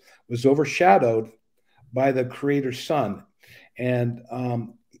 years, was overshadowed by the Creator's Son. And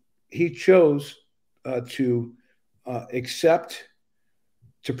he chose to accept,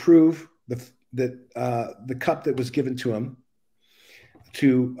 to prove that the cup that was given to him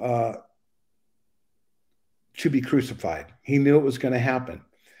to be crucified. He knew it was going to happen.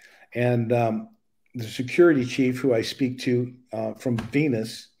 And the security chief who I speak to from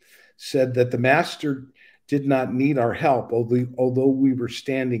Venus said that the master did not need our help, although we were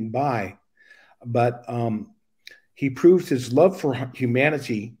standing by. But he proved his love for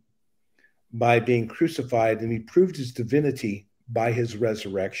humanity by being crucified, and he proved his divinity by his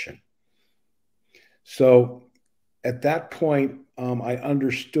resurrection. So at that point, I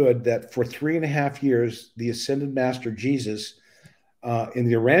understood that for 3.5 years, the ascended master Jesus, in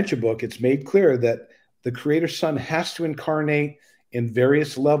the Urantia book, it's made clear that the Creator's Son has to incarnate in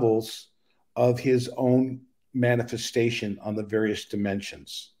various levels of his own manifestation on the various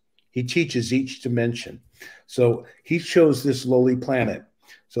dimensions. He teaches each dimension. So he chose this lowly planet.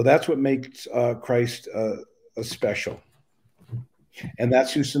 So that's what makes Christ special. And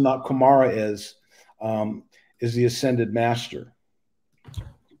that's who Sanat Kumara is the ascended master.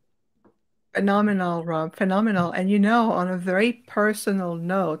 Phenomenal, Rob, phenomenal. And you know, on a very personal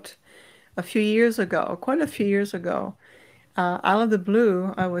note, a few years ago, quite a few years ago, out of the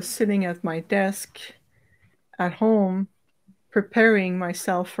blue, I was sitting at my desk at home preparing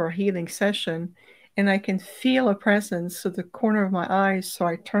myself for a healing session, and I can feel a presence at the corner of my eyes. So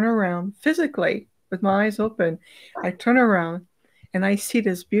I turn around physically with my eyes open. I turn around and I see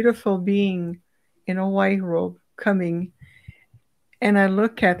this beautiful being in a white robe coming. And I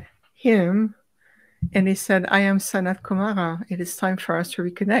look at him, and he said, "I am Sanat Kumara. It is time for us to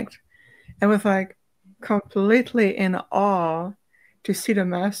reconnect." I was like completely in awe to see the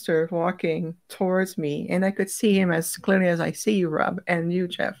master walking towards me. And I could see him as clearly as I see you, Rob, and you,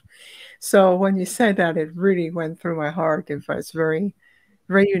 Jeff. So when you said that, it really went through my heart. It was very,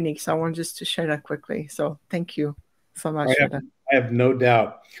 very unique. So I wanted just to share that quickly. So thank you so much for that. I have no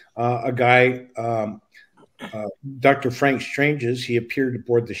doubt. A guy, Dr. Frank Stranges, he appeared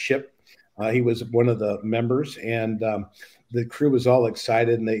aboard the ship. He was one of the members, and the crew was all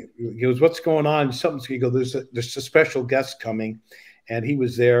excited. And he goes, "What's going on?" Something's going to go. There's a special guest coming, and he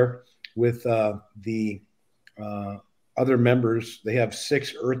was there with the other members. They have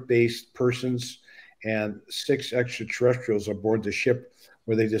 6 Earth-based persons and 6 extraterrestrials aboard the ship,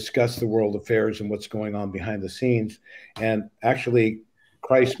 where they discuss the world affairs and what's going on behind the scenes. And actually,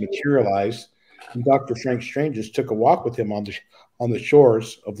 Christ materialized, and Dr. Frank Stranges took a walk with him on the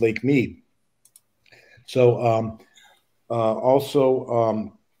shores of Lake Mead. So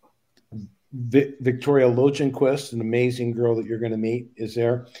also Victoria Logenquist, an amazing girl that you're going to meet, is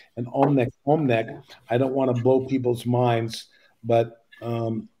there. And Omnek, I don't want to blow people's minds, but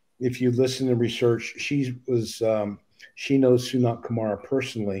if you listen and research, she knows Sunat Kumara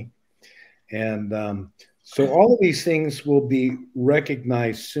personally. And so all of these things will be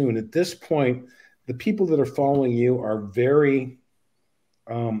recognized soon. At this point, the people that are following you are very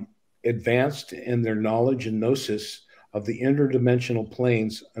advanced in their knowledge and gnosis of the interdimensional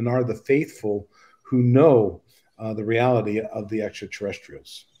planes, and are the faithful who know the reality of the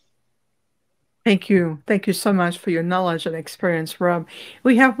extraterrestrials. Thank you. Thank you so much for your knowledge and experience, Rob.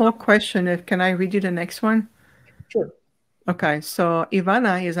 We have more questions. Can I read you the next one? Sure. Okay, so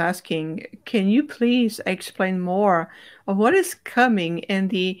Ivana is asking, can you please explain more of what is coming in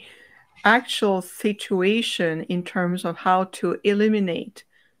the actual situation in terms of how to eliminate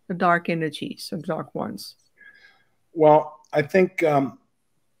the dark energies, the dark ones? Well, I think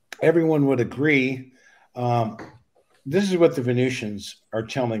everyone would agree. This is what the Venusians are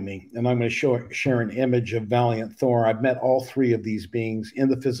telling me, and I'm going to share an image of Valiant Thor. I've met all 3 of these beings in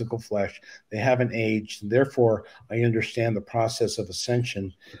the physical flesh. They haven't aged, and therefore I understand the process of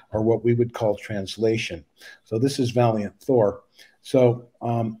ascension, or what we would call translation. So this is Valiant Thor. So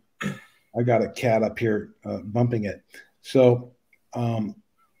I got a cat up here bumping it. So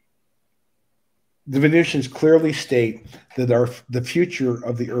the Venusians clearly state that the future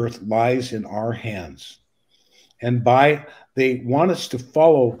of the earth lies in our hands. And they want us to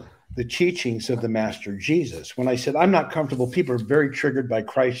follow the teachings of the Master Jesus. When I said, I'm not comfortable, people are very triggered by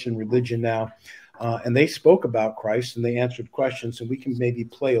Christ and religion now. And they spoke about Christ and they answered questions. And we can maybe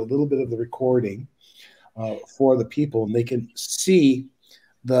play a little bit of the recording for the people. And they can see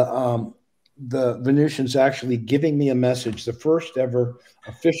the Venusians actually giving me a message, the first ever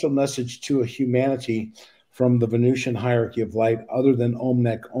official message to a humanity from the Venusian hierarchy of light, other than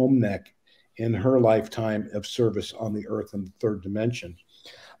Omnek in her lifetime of service on the earth in the 3rd dimension.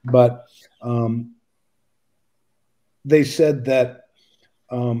 But they said that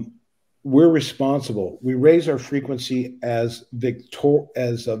we're responsible. We raise our frequency as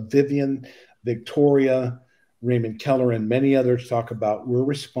Vivian, Victoria, Raymond Keller, and many others talk about. We're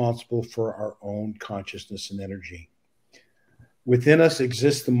responsible for our own consciousness and energy. Within us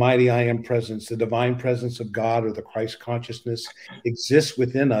exists the mighty I Am presence, the divine presence of God, or the Christ consciousness exists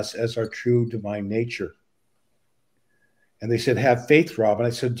within us as our true divine nature. And they said, have faith, Rob. And I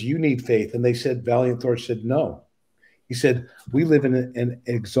said, do you need faith? And they said, Valiant Thor said, no. He said, we live in an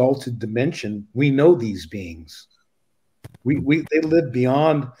exalted dimension. We know these beings. They live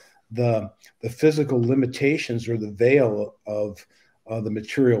beyond the physical limitations or the veil of the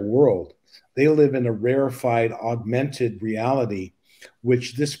material world. They live in a rarefied, augmented reality,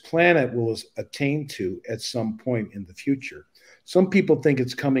 which this planet will attain to at some point in the future. Some people think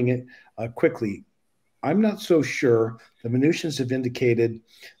it's coming quickly. I'm not so sure. The Venusians have indicated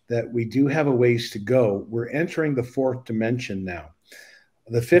that we do have a ways to go. We're entering the 4th dimension now.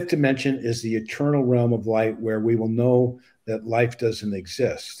 The 5th dimension is the eternal realm of light, where we will know that life doesn't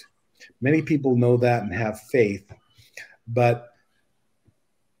exist. Many people know that and have faith, but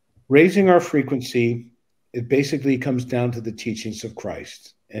raising our frequency, it basically comes down to the teachings of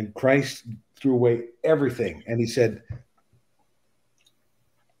Christ. And Christ threw away everything. And he said,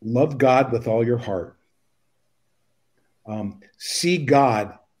 love God with all your heart. See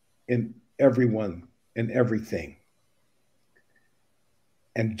God in everyone and everything.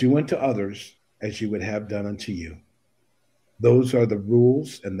 and do unto others as you would have done unto you. Those are the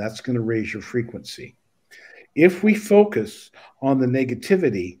rules, and that's going to raise your frequency. If we focus on the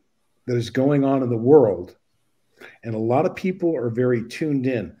negativity that is going on in the world, and a lot of people are very tuned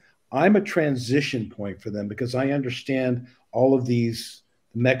in, I'm a transition point for them because I understand all of these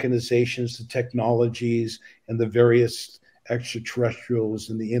mechanizations, the technologies, and the various extraterrestrials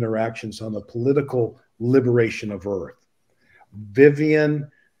and the interactions on the political liberation of Earth.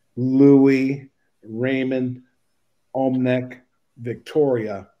 Vivian, Louis, Raymond, Omnek,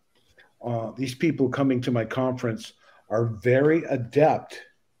 Victoria, these people coming to my conference are very adept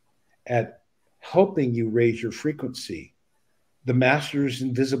at helping you raise your frequency. The masters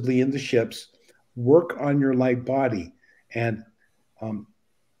invisibly in the ships work on your light body. And,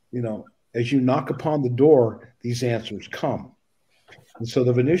 as you knock upon the door, these answers come. And so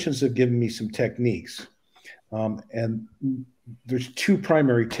the Venusians have given me some techniques. And there's two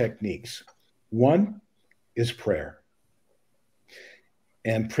primary techniques. One is prayer.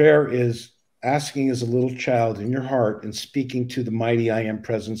 And prayer is asking as a little child in your heart and speaking to the mighty I am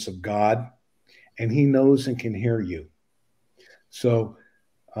presence of God. And he knows and can hear you. So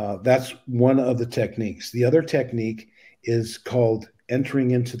that's one of the techniques. The other technique is called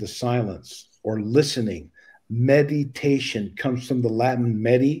entering into the silence or listening. Meditation comes from the Latin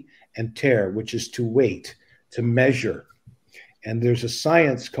medi and ter, which is to wait, to measure. And there's a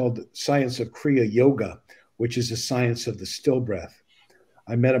science called science of Kriya Yoga, which is a science of the still breath.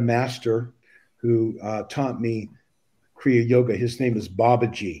 I met a master who taught me Kriya Yoga. His name is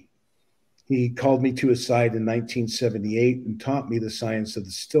Babaji. He called me to his side in 1978 and taught me the science of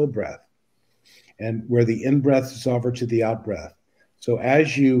the still breath, and where the in-breath is offered to the out-breath. So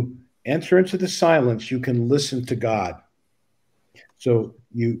as you enter into the silence, you can listen to God. So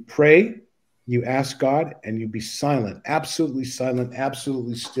you pray, you ask God, and you be silent, absolutely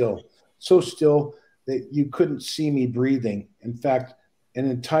still. So still that you couldn't see me breathing. In fact, an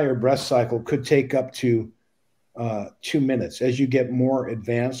entire breath cycle could take up to 2 minutes. As you get more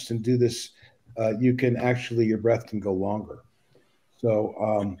advanced and do this, you can actually, your breath can go longer.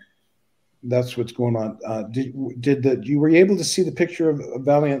 So that's what's going on. Were you able to see the picture of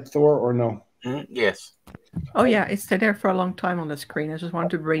Valiant Thor or no? Yes. Oh yeah, it stayed there for a long time on the screen. I just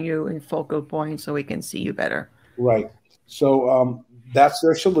wanted to bring you in focal point so we can see you better. Right. So that's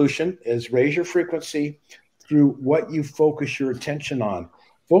their solution, is raise your frequency through what you focus your attention on.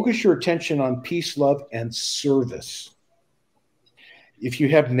 Focus your attention on peace, love, and service. If you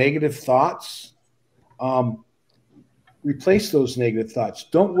have negative thoughts, replace those negative thoughts.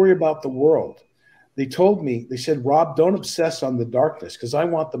 Don't worry about the world. They told me, they said, Rob, don't obsess on the darkness, because I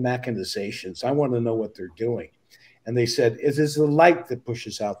want the mechanizations. I want to know what they're doing. And they said, it is the light that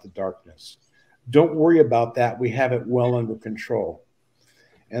pushes out the darkness. Don't worry about that. We have it well under control.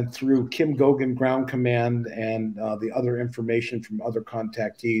 And through Kim Gogan Ground Command and the other information from other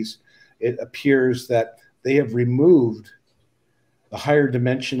contactees, it appears that they have removed the higher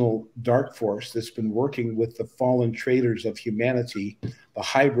dimensional dark force that's been working with the fallen traders of humanity, the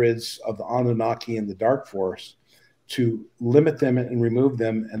hybrids of the Anunnaki and the dark force, to limit them and remove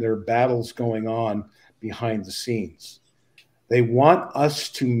them, and there are battles going on behind the scenes. They want us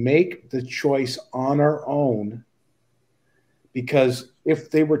to make the choice on our own, because if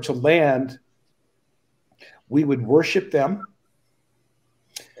they were to land, we would worship them,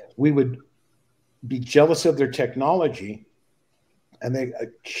 we would be jealous of their technology, and they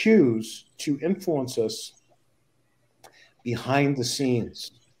choose to influence us behind the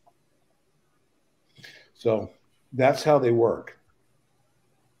scenes. So that's how they work.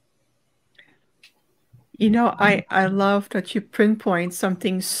 You know, I love that you pinpoint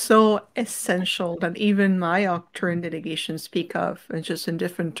something so essential that even my Octurian delegation speak of, and just in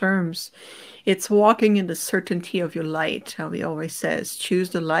different terms. It's walking in the certainty of your light, how he always says,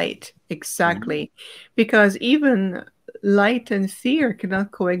 choose the light. Exactly. Mm-hmm. Because even light and fear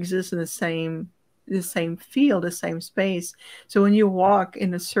cannot coexist in the same field, the same space. So when you walk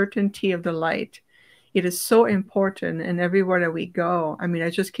in the certainty of the light, it is so important. And everywhere that we go, I mean, I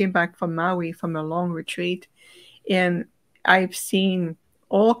just came back from Maui from a long retreat, and I've seen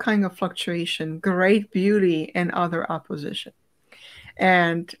all kinds of fluctuation, great beauty, and other opposition.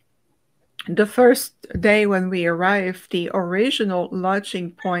 And the first day when we arrived, the original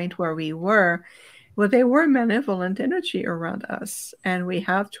lodging point where we were, well, they were malevolent energy around us. And we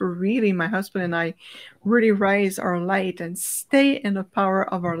have to really, my husband and I, really raise our light and stay in the power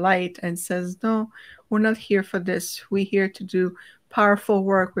of our light, and says, no, we're not here for this. We're here to do powerful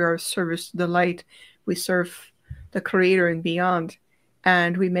work. We are of service to the light. We serve the Creator and beyond.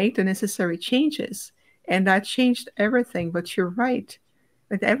 And we make the necessary changes. And that changed everything. But you're right.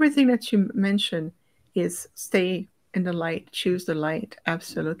 But everything that you mentioned is stay in the light, choose the light.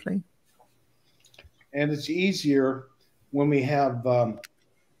 Absolutely. And it's easier when we have the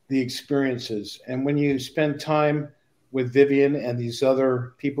experiences. And when you spend time with Vivian and these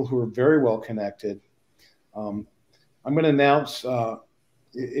other people who are very well connected, I'm going to announce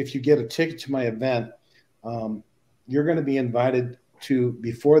if you get a ticket to my event, you're going to be invited to,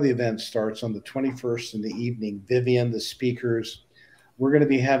 before the event starts on the 21st in the evening, Vivian, the speakers. We're going to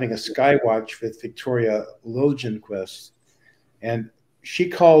be having a skywatch with Victoria Liljenquist, and she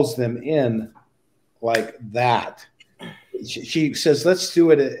calls them in like that. She says, let's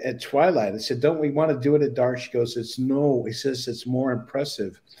do it at twilight. I said, don't we want to do it at dark? She goes, it's no. He says it's more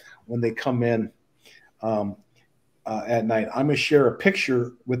impressive when they come in at night. I'm going to share a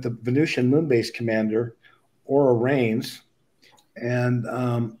picture with the Venusian moon base commander, Aura Rhanes. And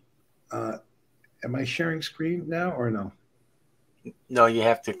am I sharing screen now or no? No, you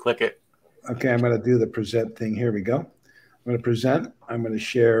have to click it. Okay, I'm going to do the present thing. Here we go. I'm going to present. I'm going to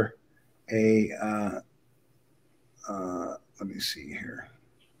share a, let me see here.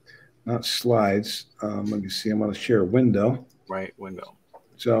 Not slides. Let me see. I'm going to share a window. Right, window.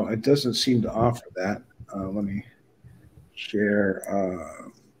 So it doesn't seem to offer that. Let me share.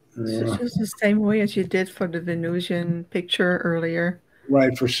 It's just the same way as you did for the Venusian picture earlier.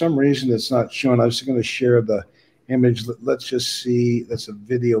 Right. For some reason, it's not showing. I was going to share the image. Let's just see. That's a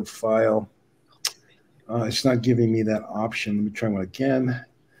video file. It's not giving me that option. Let me try one again.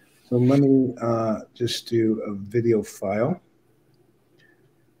 So let me just do a video file.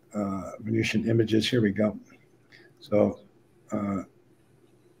 Venusian images. Here we go. So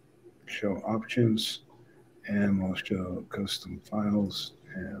show options, and we'll show custom files.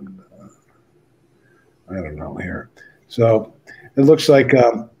 And I don't know here. So it looks like,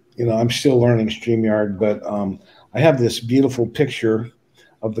 I'm still learning StreamYard, but I have this beautiful picture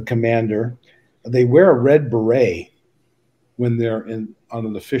of the commander. They wear a red beret when they're on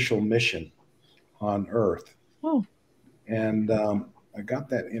an official mission on Earth. Oh. And I got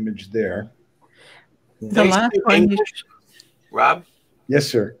that image there. The last one. Rob? Yes,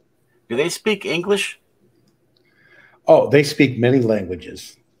 sir. Do they speak English? Oh, they speak many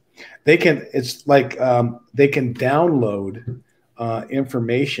languages. They can. It's like they can download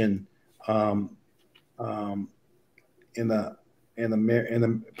information in a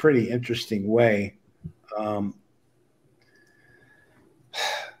pretty interesting way.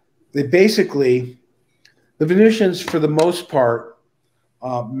 They basically, the Venusians, for the most part,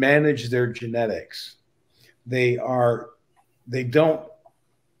 manage their genetics. They don't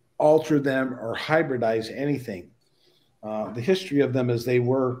alter them or hybridize anything. The history of them is they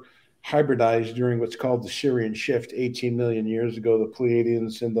were hybridized during what's called the Syrian shift 18 million years ago. The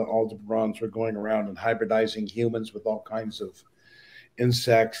Pleiadeans and the Aldebarans were going around and hybridizing humans with all kinds of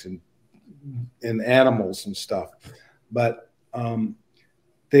insects and animals and stuff. But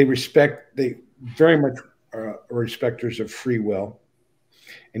they very much are respecters of free will.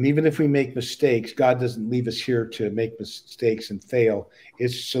 And even if we make mistakes, God doesn't leave us here to make mistakes and fail.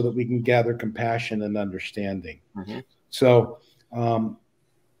 It's so that we can gather compassion and understanding. Mm-hmm. So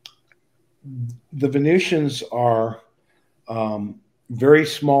the Venusians are very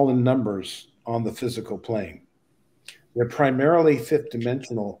small in numbers on the physical plane. They're primarily fifth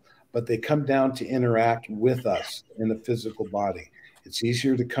dimensional, but they come down to interact with us in the physical body. It's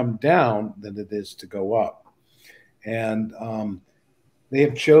easier to come down than it is to go up. And they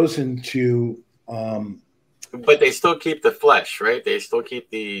have chosen to... but they still keep the flesh, right? They still keep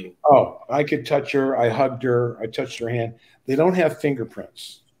the... Oh, I could touch her. I hugged her. I touched her hand. They don't have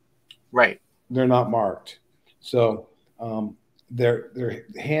fingerprints. Right. They're not marked. So their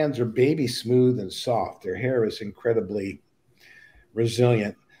hands are baby smooth and soft. Their hair is incredibly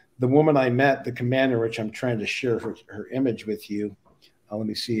resilient. The woman I met, the commander, which I'm trying to share her image with you. Let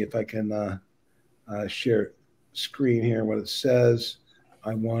me see if I can share screen here, what it says.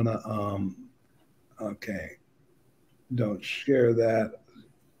 I want to, okay, don't share that.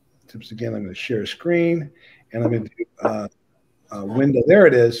 Tips again, I'm going to share a screen, and I'm going to do a window. There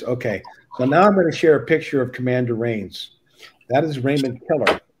it is. Okay, so now I'm going to share a picture of Commander Rhanes. That is Raymond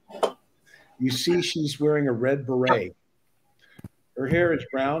Keller. You see she's wearing a red beret. Her hair is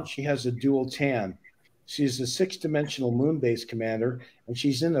brown. She has a dual tan. She's a six-dimensional moon-based commander, and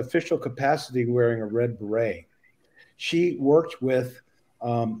she's in official capacity wearing a red beret. She worked with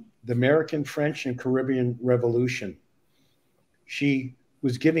the American, French, and Caribbean Revolution. She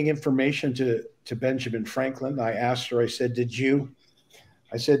was giving information to Benjamin Franklin. I asked her, I said, did you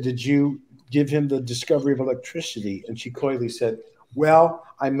give him the discovery of electricity? And she coyly said, well,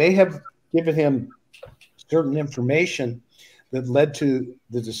 I may have given him certain information, that led to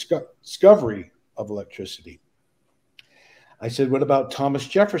the discovery of electricity. I said, what about Thomas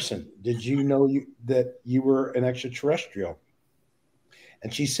Jefferson? Did you know that you were an extraterrestrial?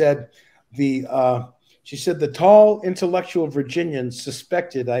 And she said, the tall intellectual Virginian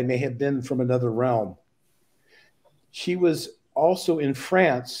suspected I may have been from another realm. She was also in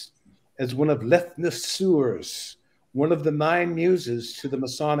France as one of Les Venusians, one of the 9 muses to the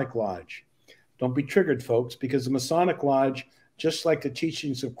Masonic Lodge. Don't be triggered, folks, because the Masonic Lodge, just like the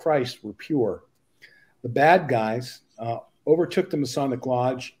teachings of Christ, were pure. The bad guys overtook the Masonic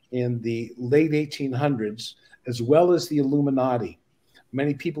Lodge in the late 1800s, as well as the Illuminati.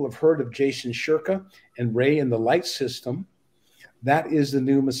 Many people have heard of Jason Shirka and Ray in the Light System. That is the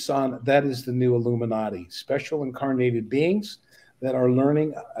new that is the new Illuminati, special incarnated beings that are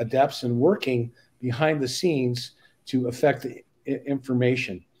learning, adepts, and working behind the scenes to affect the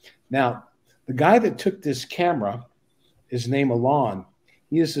information. Now, the guy that took this camera is named Alon.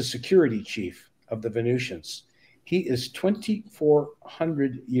 He is the security chief of the Venusians. He is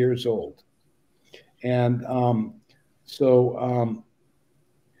 2,400 years old. And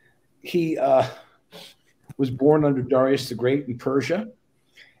he was born under Darius the Great in Persia.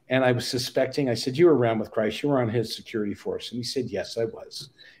 And I was suspecting, I said, you were around with Christ. You were on his security force. And he said, yes, I was.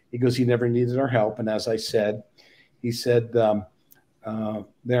 He goes, he never needed our help. And as I said, he said, there.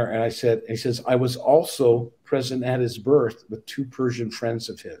 And I said, he says, I was also present at his birth with 2 Persian friends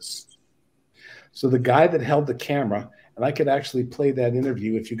of his. So the guy that held the camera, and I could actually play that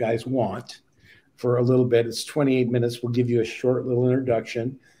interview if you guys want for a little bit. It's 28 minutes. We'll give you a short little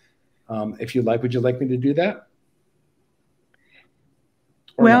introduction. If you'd like, would you like me to do that?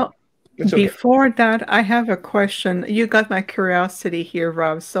 Or well, okay. Before that, I have a question. You got my curiosity here,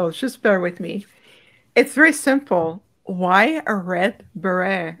 Rob, so just bear with me. It's very simple. Why a red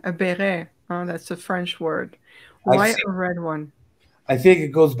beret? A beret. Oh, that's a French word. Why a red one? I think it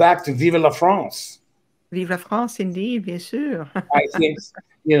goes back to Vive la France. Vive la France, indeed, bien sûr. I think,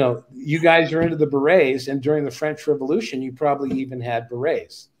 you guys are into the berets, and during the French Revolution, you probably even had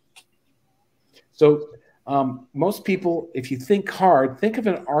berets. So most people, if you think hard, think of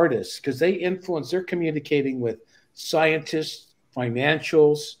an artist, because they're communicating with scientists,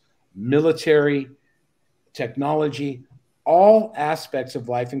 financials, military, technology, all aspects of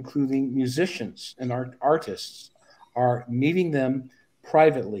life, including musicians and artists, are meeting them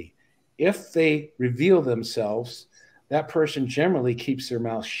privately. If they reveal themselves, that person generally keeps their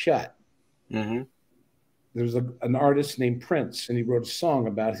mouth shut. Mm-hmm. There's an artist named Prince, and he wrote a song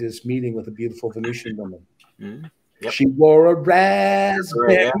about his meeting with a beautiful Venusian woman. Mm-hmm. Yep. She wore a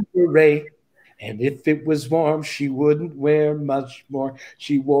raspberry beret, and if it was warm, she wouldn't wear much more.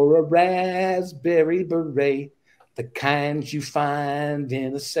 She wore a raspberry beret, the kind you find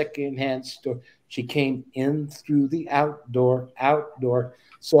in a secondhand store. She came in through the outdoor.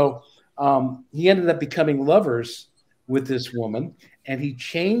 So he ended up becoming lovers with this woman, and he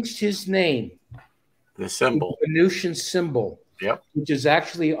changed his name. The symbol. The Venusian symbol. Yep. Which is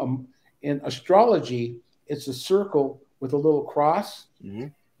actually, in astrology, it's a circle with a little cross. Mm-hmm.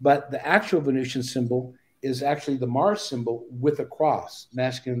 But the actual Venusian symbol is actually the Mars symbol with a cross,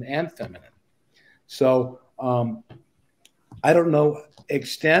 masculine and feminine. So I don't know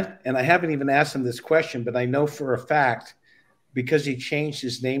extent, and I haven't even asked him this question, but I know for a fact, because he changed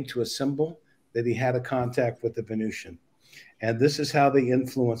his name to a symbol, that he had a contact with the Venusian. And this is how they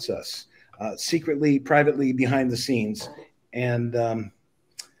influence us, secretly, privately, behind the scenes, and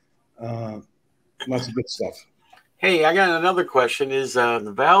lots of good stuff. Hey, I got another question. Is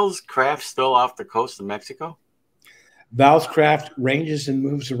the Val's craft still off the coast of Mexico? Val's craft ranges and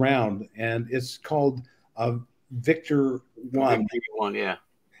moves around, and it's called Victor 1. Victor 1, yeah.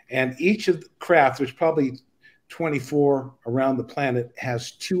 And each of the craft, there's probably 24 around the planet,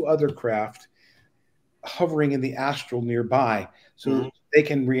 has 2 other craft hovering in the astral nearby, so they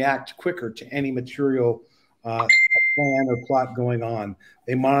can react quicker to any material plan or plot going on.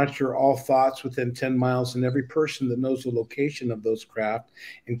 They monitor all thoughts within 10 miles, and every person that knows the location of those craft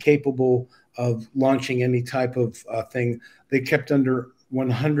and capable of launching any type of thing, they kept under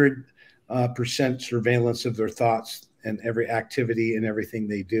 100% surveillance of their thoughts and every activity and everything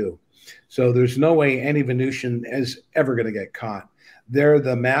they do. So there's no way any Venusian is ever going to get caught. They're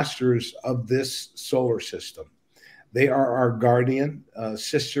the masters of this solar system. They are our guardian,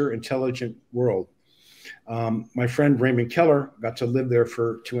 sister, intelligent world. My friend Raymond Keller got to live there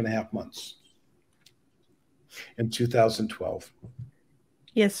for 2.5 months in 2012.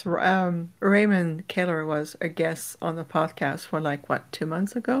 Yes, Raymond Keller was a guest on the podcast for 2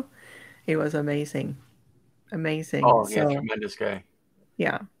 months ago. He was amazing. Oh, yeah, tremendous guy.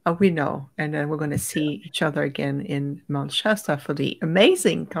 Yeah, we know. And then we're going to see each other again in Mount Shasta for the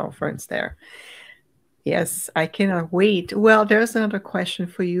amazing conference there. Yes, I cannot wait. Well, there's another question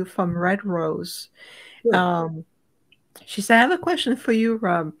for you from Red Rose. Sure. She said, I have a question for you,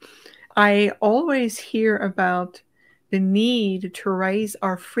 Rob. I always hear about the need to raise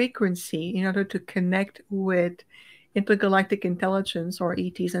our frequency in order to connect with intergalactic intelligence or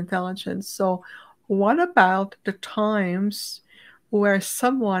ET's intelligence. So, what about the times where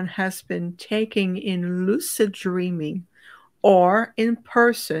someone has been taking in lucid dreaming or in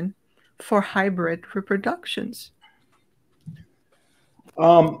person for hybrid reproductions?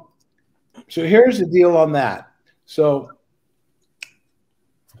 So here's the deal on that. So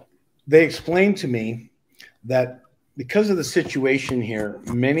they explained to me that because of the situation here,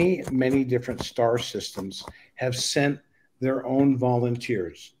 many, many different star systems have sent their own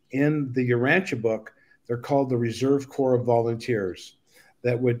volunteers. In the Urantia book, they're called the Reserve Corps of Volunteers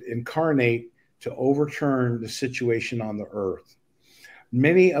that would incarnate to overturn the situation on the Earth.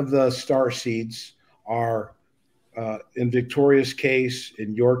 Many of the star seeds are, in Victoria's case,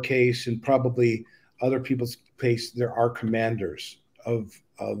 in your case, and probably other people's case, there are commanders of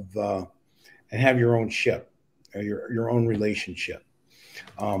and have your own ship, your own relationship.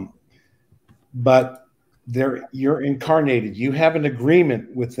 But you're incarnated. You have an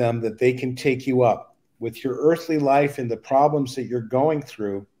agreement with them that they can take you up with your earthly life and the problems that you're going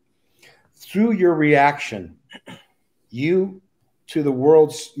through your reaction, you to the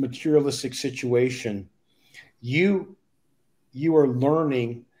world's materialistic situation, you are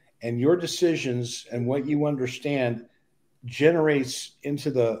learning, and your decisions and what you understand generates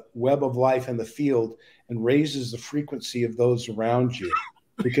into the web of life in the field and raises the frequency of those around you,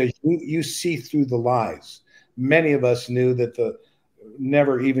 because you see through the lies. Many of us knew that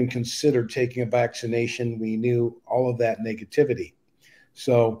never even considered taking a vaccination. We knew all of that negativity.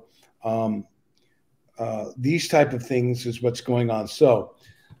 So these type of things is what's going on. So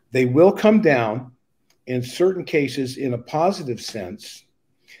they will come down in certain cases in a positive sense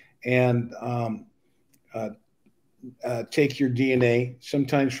and take your DNA,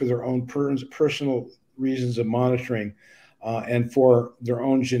 sometimes for their own personal reasons of monitoring and for their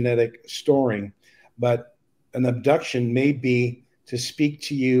own genetic storing. But an abduction may be to speak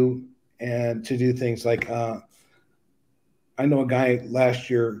to you and to do things like, I know a guy last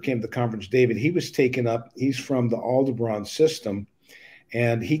year came to the conference, David, he was taken up, he's from the Aldebaran system,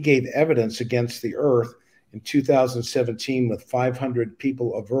 and he gave evidence against the Earth in 2017 with 500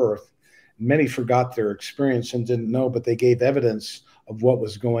 people of Earth. Many forgot their experience and didn't know, but they gave evidence of what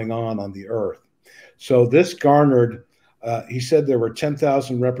was going on the Earth. So this garnered, he said there were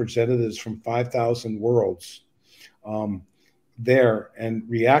 10,000 representatives from 5,000 worlds there and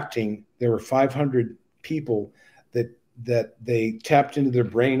reacting. There were 500 people that they tapped into their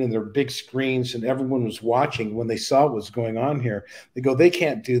brain and their big screens, and everyone was watching when they saw what was going on here. They go, they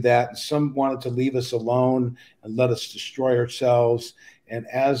can't do that. And some wanted to leave us alone and let us destroy ourselves. And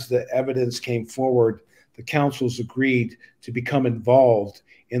as the evidence came forward, the councils agreed to become involved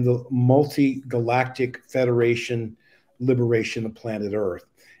in the multi-galactic federation liberation of planet Earth.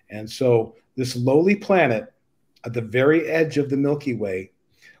 And so this lowly planet at the very edge of the Milky Way,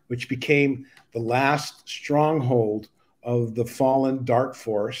 which became the last stronghold of the fallen dark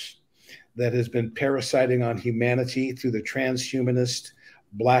force that has been parasiting on humanity through the transhumanist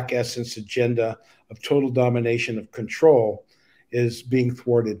black essence agenda of total domination of control, is being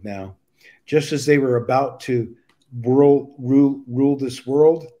thwarted now. Just as they were about to rule this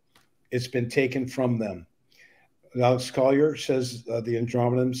world, it's been taken from them. Alex Collier says the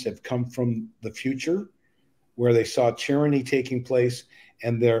Andromedans have come from the future, where they saw tyranny taking place,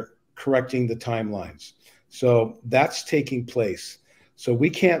 and they're correcting the timelines. So that's taking place. So we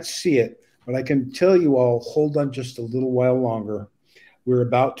can't see it, but I can tell you all, hold on just a little while longer. We're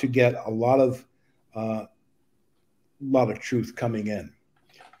about to get a lot of truth coming in.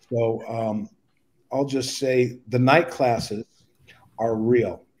 So I'll just say the night classes are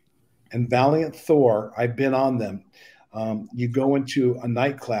real. And Valiant Thor, I've been on them. You go into a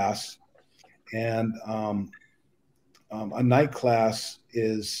night class, and a night class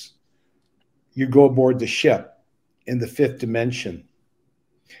is you go aboard the ship in the fifth dimension.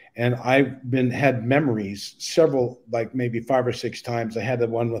 And I've had memories, several, like maybe 5 or 6 times. I had the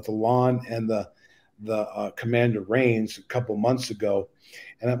one with Alon and the Commander Rhanes a couple months ago.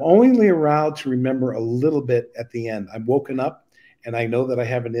 And I'm only allowed to remember a little bit at the end. I'm woken up and I know that I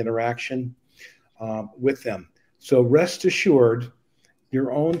have an interaction with them. So rest assured,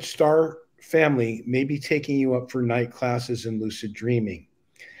 your own star family may be taking you up for night classes in lucid dreaming.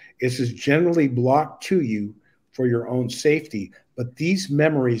 This is generally blocked to you for your own safety. but these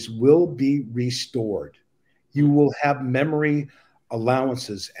memories will be restored. You will have memory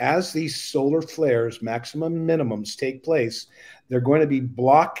allowances. As these solar flares, maximum minimums, take place, they're going to be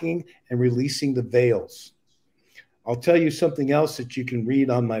blocking and releasing the veils. I'll tell you something else that you can read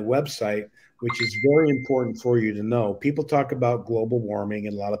on my website, which is very important for you to know. People talk about global warming,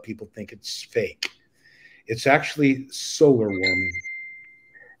 and a lot of people think it's fake. It's actually solar warming.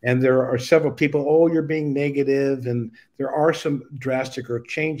 And there are several people, oh, you're being negative, and there are some drastic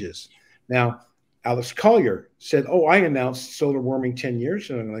changes. Now, Alice Collier said, oh, I announced solar warming 10 years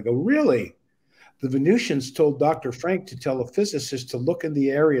ago. And I go, really? The Venusians told Dr. Frank to tell a physicist to look in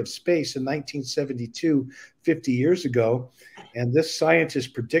the area of space in 1972, 50 years ago. And this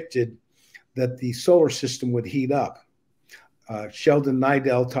scientist predicted that the solar system would heat up. Sheldon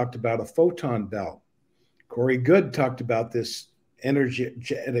Nidell talked about a photon belt. Corey Goode talked about this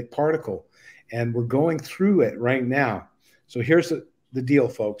energetic particle, and we're going through it right now. So here's the deal,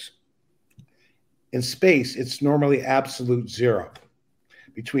 folks. In space, it's normally absolute zero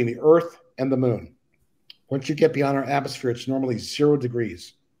between the Earth and the moon. Once you get beyond our atmosphere, it's normally 0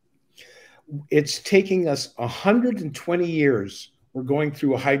 degrees. It's taking us 120 years. We're going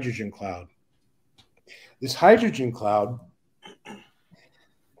through a hydrogen cloud. This hydrogen cloud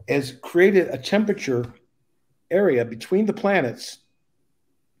has created a temperature area between the planets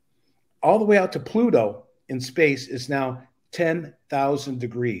all the way out to Pluto in space is now 10,000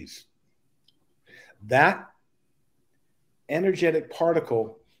 degrees. That energetic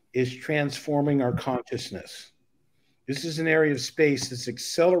particle is transforming our consciousness. This is an area of space that's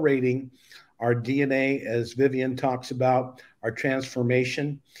accelerating our DNA, as Vivian talks about, our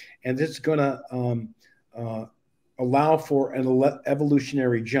transformation, and it's going to allow for an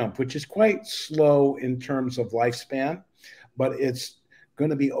evolutionary jump, which is quite slow in terms of lifespan, but it's going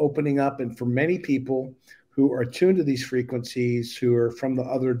to be opening up. And for many people who are tuned to these frequencies, who are from the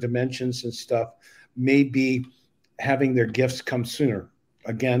other dimensions and stuff, may be having their gifts come sooner.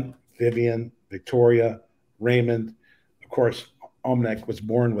 Again, Vivian, Victoria, Raymond, of course, Omnek was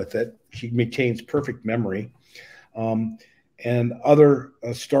born with it. She maintains perfect memory. And other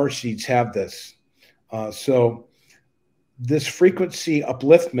star seeds have this. So this frequency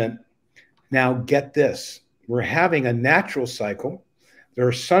upliftment, now get this, we're having a natural cycle. There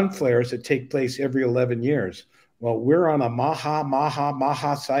are sun flares that take place every 11 years. Well, we're on a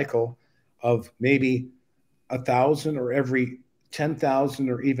Maha cycle of maybe 1,000 or every 10,000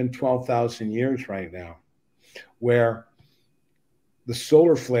 or even 12,000 years right now, where the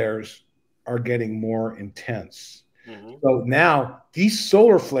solar flares are getting more intense. Mm-hmm. So now these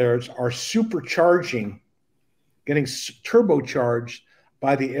solar flares are supercharging, getting turbocharged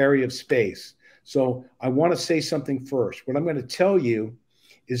by the area of space. So I want to say something first. What I'm going to tell you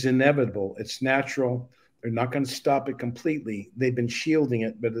is inevitable. It's natural. They're not going to stop it completely. They've been shielding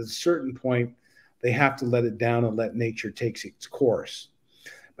it, but at a certain point, they have to let it down and let nature take its course.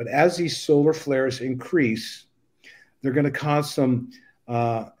 But as these solar flares increase, they're going to cause some,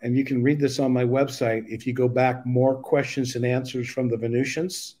 and you can read this on my website, if you go back, more questions and answers from the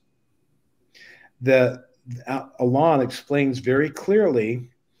Venusians. Alon explains very clearly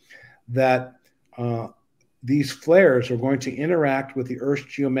that these flares are going to interact with the Earth's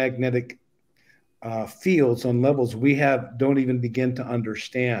geomagnetic fields on levels we don't even begin to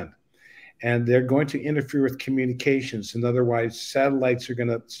understand. And they're going to interfere with communications. And otherwise, satellites are going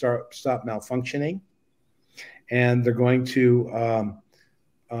to stop malfunctioning. And they're going to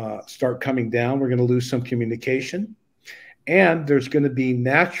start coming down. We're going to lose some communication. And there's going to be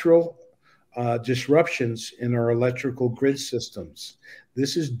natural disruptions in our electrical grid systems.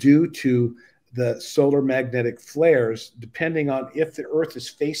 This is due to the solar magnetic flares, depending on if the Earth is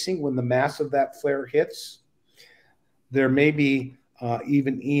facing when the mass of that flare hits. There may be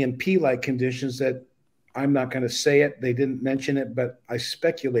even EMP-like conditions that I'm not going to say it. They didn't mention it, but I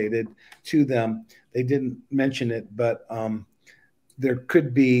speculated to them. They didn't mention it, but there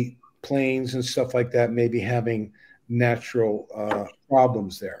could be planes and stuff like that maybe having natural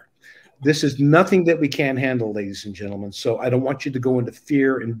problems there. This is nothing that we can't handle, ladies and gentlemen. So I don't want you to go into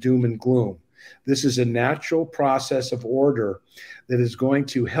fear and doom and gloom. This is a natural process of order that is going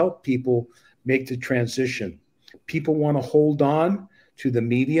to help people make the transition. People want to hold on to the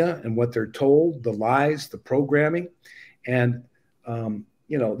media and what they're told, the lies, the programming. And,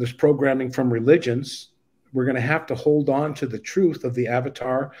 there's programming from religions. We're going to have to hold on to the truth of the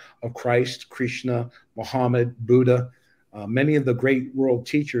avatar of Christ, Krishna, Muhammad, Buddha. Many of the great world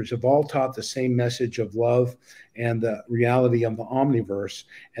teachers have all taught the same message of love and the reality of the omniverse.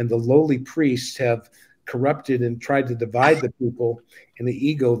 And the lowly priests have corrupted and tried to divide the people in the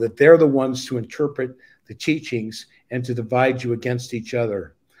ego that they're the ones to interpret the teachings and to divide you against each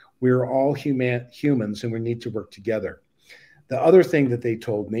other. We are all humans, and we need to work together. The other thing that they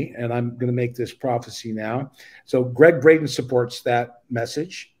told me, and I'm going to make this prophecy now. So Greg Braden supports that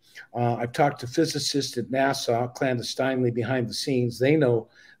message. I've talked to physicists at NASA clandestinely behind the scenes. They know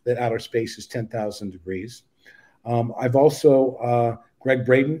that outer space is 10,000 degrees. I've also, Greg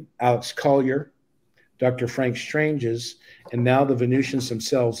Braden, Alex Collier, Dr. Frank Stranges, and now the Venusians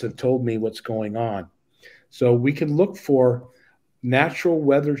themselves have told me what's going on. So we can look for natural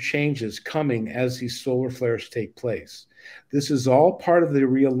weather changes coming as these solar flares take place. This is all part of the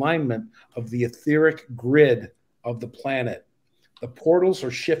realignment of the etheric grid of the planet. The portals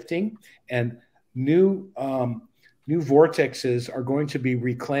are shifting, and new vortexes are going to be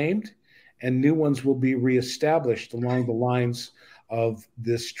reclaimed, and new ones will be reestablished along the lines of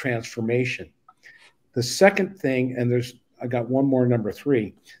this transformation. The second thing, and I got one more, number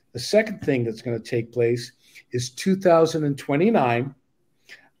 3. The second thing that's going to take place is 2029.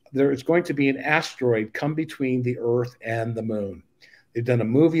 There is going to be an asteroid come between the Earth and the moon. They've done a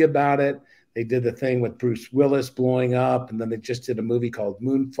movie about it. They did the thing with Bruce Willis blowing up, and then they just did a movie called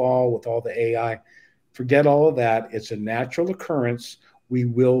Moonfall with all the AI. Forget all of that. It's a natural occurrence. We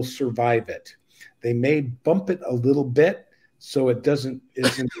will survive it. They may bump it a little bit so it isn't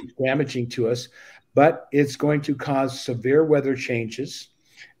damaging to us, but it's going to cause severe weather changes,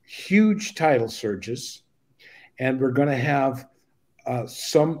 huge tidal surges, and we're going to have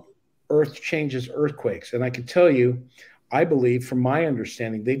some earth changes, earthquakes. And I can tell you, I believe, from my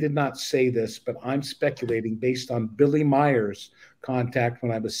understanding, they did not say this, but I'm speculating based on Billy Meyer's contact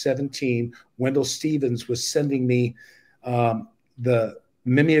when I was 17. Wendell Stevens was sending me the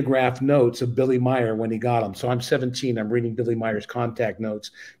mimeograph notes of Billy Meyer when he got them. So I'm 17. I'm reading Billy Meyer's contact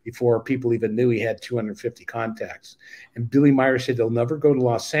notes before people even knew he had 250 contacts. And Billy Meyer said he'll never go to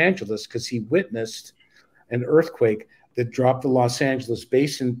Los Angeles because he witnessed an earthquake that dropped the Los Angeles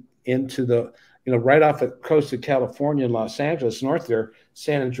basin into the, right off the coast of California and Los Angeles, north there,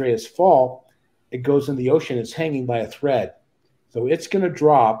 San Andreas Fault. It goes in the ocean. It's hanging by a thread. So it's going to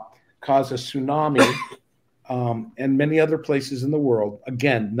drop, cause a tsunami, and many other places in the world.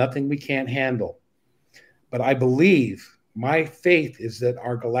 Again, nothing we can't handle. But I believe, my faith is that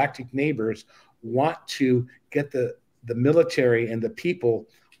our galactic neighbors want to get the military and the people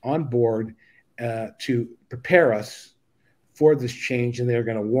on board to prepare us for this change, and they're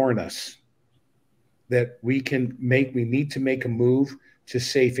going to warn us that we need to make a move to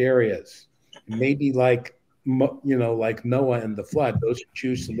safe areas. Maybe like Noah and the flood, those who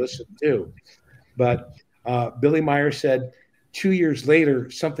choose to listen to. But Billy Meyer said 2 years later,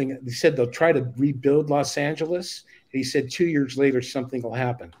 they said they'll try to rebuild Los Angeles. He said 2 years later, something will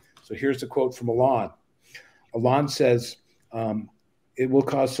happen. So here's the quote from Alon. Alon says, it will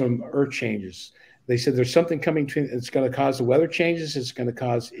cause some earth changes. They said there's something coming between, it's going to cause the weather changes. It's going to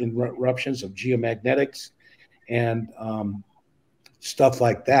cause eruptions of geomagnetics and stuff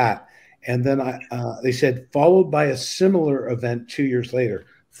like that. And then they said, followed by a similar event 2 years later.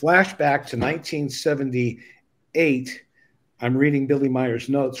 Flashback to 1978. I'm reading Billy Meyer's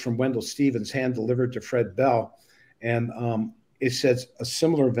notes from Wendell Stevens, hand delivered to Fred Bell. And it says a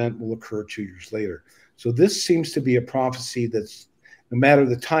similar event will occur 2 years later. So this seems to be a prophecy that's, no matter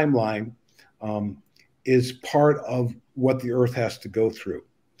the timeline, is part of what the earth has to go through.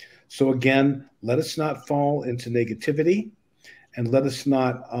 So again, let us not fall into negativity, and let us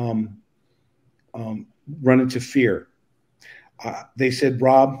not run into fear. They said,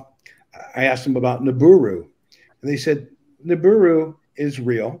 Rob, I asked them about Nibiru, and they said, Nibiru is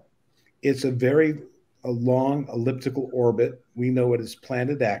real. It's a long elliptical orbit. We know it as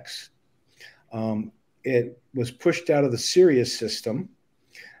Planet X. It was pushed out of the Sirius system,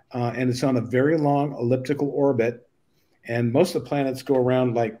 and it's on a very long elliptical orbit. And most of the planets go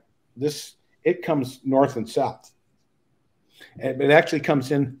around like this. It comes north and south. And it actually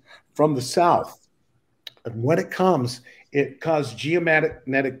comes in from the south. And when it comes, it caused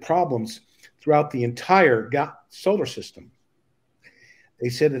geomagnetic problems throughout the entire solar system. They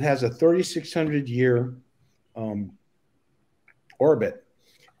said it has a 3,600-year orbit.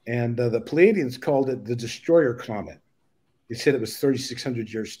 And the Pleiadeans called it the destroyer comet. They said it was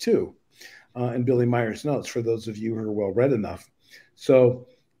 3,600 years too, in Billy Meyer's notes, for those of you who are well-read enough. So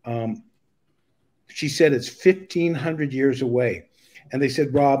she said it's 1,500 years away. And they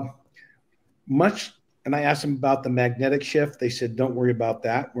said, Rob, and I asked them about the magnetic shift. They said, don't worry about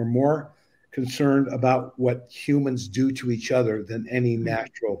that. We're more concerned about what humans do to each other than any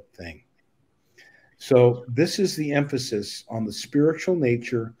natural thing. So this is the emphasis on the spiritual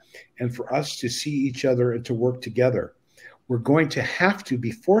nature and for us to see each other and to work together. We're going to have to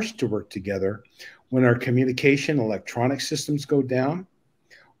be forced to work together. when our communication electronic systems go down,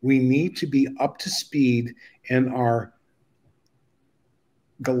 we need to be up to speed in our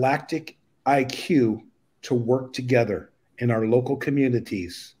galactic IQ to work together in our local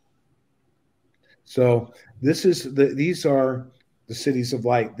communities. So these are the cities of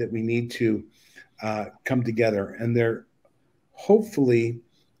light that we need to come together. And they're hopefully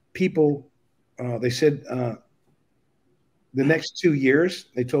people, they said the next 2 years,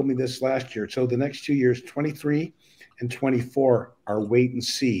 they told me this last year. So the next 2 years, 23 and 24 are wait and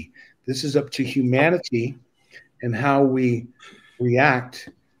see. This is up to humanity and how we react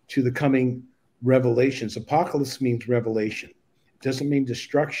to the coming revelations. Apocalypse means revelation. It doesn't mean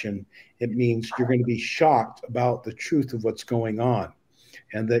destruction. It means you're going to be shocked about the truth of what's going on,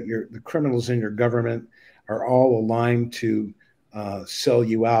 and that the criminals in your government are all aligned to sell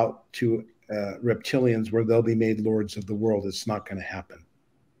you out to reptilians where they'll be made lords of the world. It's not going to happen.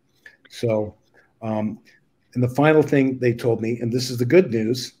 So, and the final thing they told me, and this is the good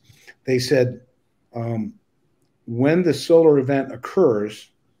news, they said, when the solar event occurs,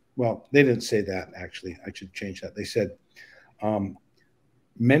 well, they didn't say that, actually. I should change that. They said,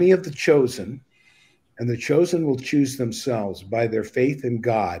 many of the chosen, and the chosen will choose themselves by their faith in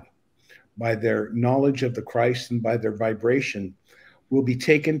God, by their knowledge of the Christ, and by their vibration, will be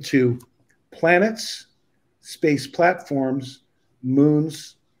taken to planets, space platforms,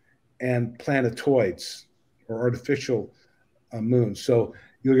 moons, and planetoids, or artificial moons. So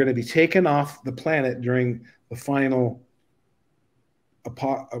you're going to be taken off the planet during the final,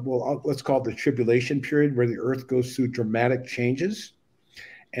 well, let's call it the tribulation period, where the Earth goes through dramatic changes,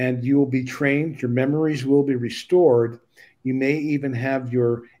 and you will be trained. Your memories will be restored. You may even have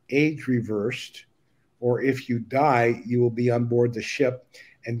your age reversed, or if you die, you will be on board the ship,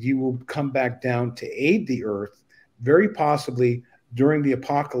 and you will come back down to aid the Earth, very possibly during the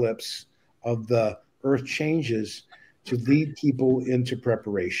apocalypse of the Earth changes, to lead people into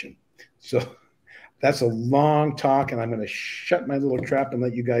preparation. So that's a long talk, and I'm going to shut my little trap and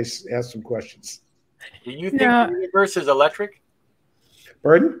let you guys ask some questions. Do you think the universe is electric?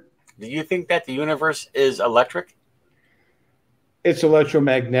 Pardon? Do you think that the universe is electric? It's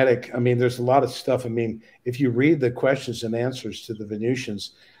electromagnetic. I mean, there's a lot of stuff. I mean, if you read the questions and answers to the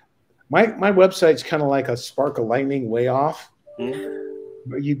Venusians, my website's kind of like a spark of lightning way off.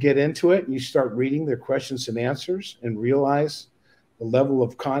 Mm-hmm. You get into it and you start reading their questions and answers and realize the level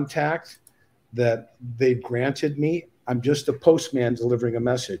of contact that they've granted me. I'm just a postman delivering a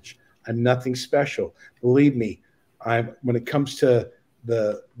message. I'm nothing special. Believe me, when it comes to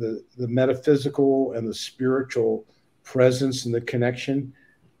the metaphysical and the spiritual presence and the connection,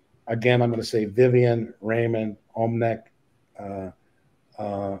 again, I'm going to say Vivian, Raymond, Omnek,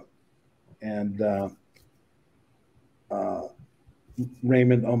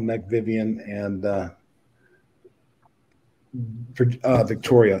 Raymond, Omnek, Vivian, and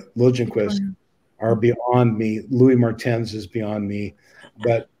Victoria Liljenquist are beyond me. Louis Martens is beyond me,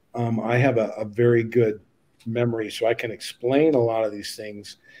 but I have a very good memory, so I can explain a lot of these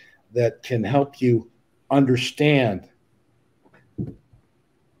things that can help you understand.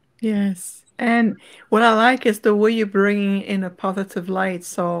 Yes, and what I like is the way you're bringing in a positive light.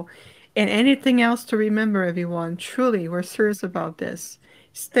 So, and anything else to remember, everyone, truly, we're serious about this.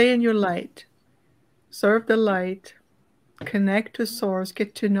 Stay in your light, serve the light, connect to source,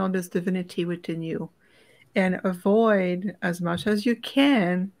 get to know this divinity within you, and avoid as much as you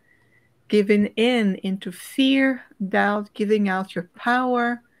can giving into fear, doubt, giving out your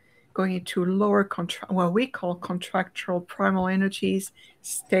power, going into lower what we call contractual primal energies.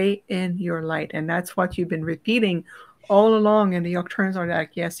 Stay in your light. And that's what you've been repeating all along. And the Octurnes are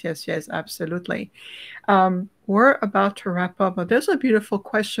like, yes, yes, yes, absolutely. We're about to wrap up, but there's a beautiful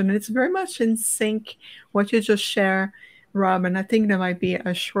question. It's very much in sync what you just shared, Rob. And I think there might be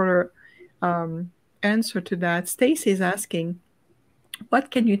a shorter answer to that. Stacy is asking,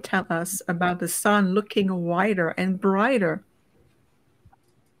 what can you tell us about the sun looking wider and brighter?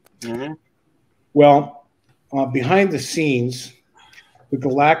 Mm-hmm. Well, behind the scenes, the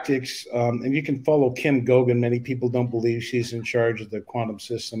galactics, and you can follow Kim Gogan. Many people don't believe she's in charge of the quantum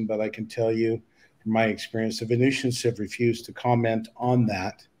system, but I can tell you from my experience, the Venusians have refused to comment on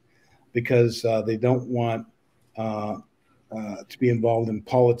that because they don't want to be involved in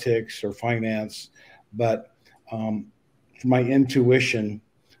politics or finance. But from my intuition,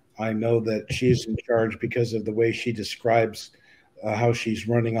 I know that she's in charge because of the way she describes how she's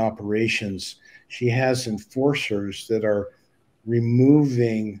running operations. She has enforcers that are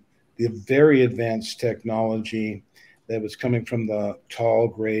removing the very advanced technology that was coming from the tall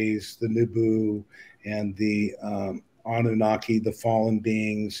grays, the Nubu, and the Anunnaki, the fallen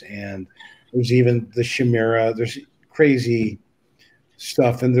beings, and There's even the Chimera. There's crazy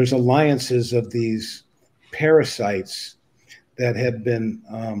stuff. And there's alliances of these parasites that have been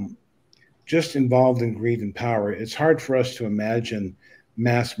just involved in greed and power. It's hard for us to imagine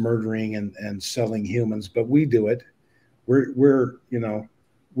mass murdering and selling humans, but we do it. We're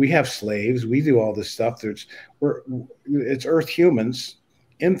we have slaves. We do all this stuff. It's Earth humans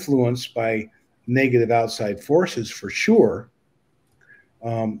influenced by negative outside forces for sure,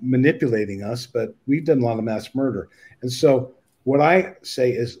 manipulating us. But we've done a lot of mass murder. And so what I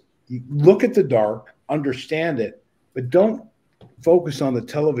say is, look at the dark, understand it, but don't focus on the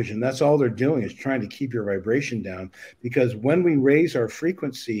television. That's all they're doing, is trying to keep your vibration down. Because when we raise our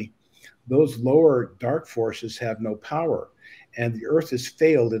frequency, those lower dark forces have no power. And the Earth has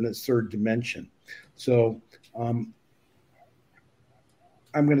failed in its third dimension. So I'm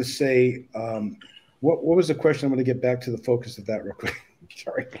going to say, what was the question? I'm going to get back to the focus of that real quick.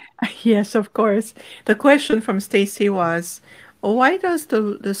 Sorry. Yes, of course. The question from Stacy was, why does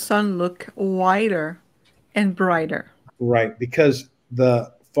the sun look wider and brighter? Right, because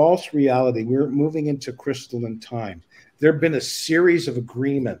the false reality, we're moving into crystalline time. There have been a series of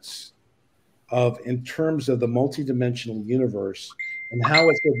agreements in terms of the multidimensional universe and how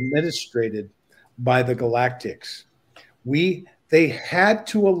it's administrated by the galactics. They had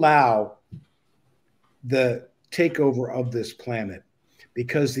to allow the takeover of this planet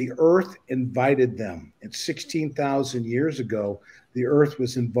because the Earth invited them. It's 16,000 years ago. The Earth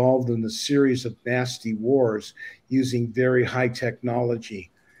was involved in a series of nasty wars using very high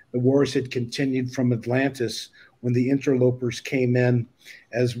technology. The wars had continued from Atlantis when the interlopers came in,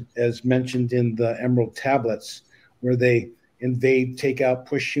 as mentioned in the Emerald Tablets, where they invade, take out,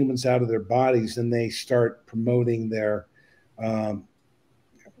 push humans out of their bodies, and they start promoting their,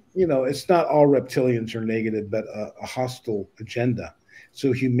 it's not all reptilians are negative, but a hostile agenda.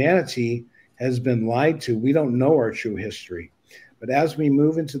 So humanity has been lied to. We don't know our true history. But as we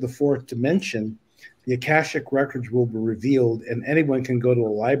move into the fourth dimension, the Akashic records will be revealed, and anyone can go to a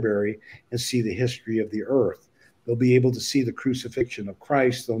library and see the history of the Earth. They'll be able to see the crucifixion of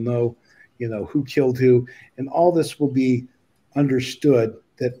Christ. They'll know, who killed who. And all this will be understood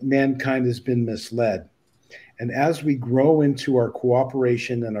that mankind has been misled. And as we grow into our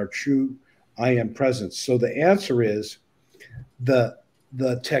cooperation and our true I am presence. So the answer is the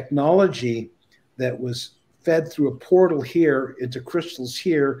technology that was fed through a portal here into crystals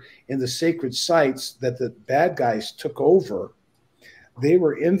here in the sacred sites that the bad guys took over, they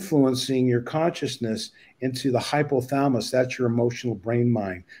were influencing your consciousness into the hypothalamus. That's your emotional brain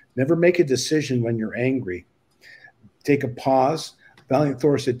mind. Never make a decision when you're angry. Take a pause. Valiant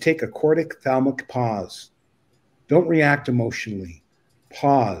Thor said, take a cortic thalamic pause. Don't react emotionally.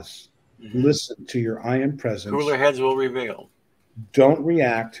 Pause. Mm-hmm. Listen to your I am presence. Cooler heads will reveal. Don't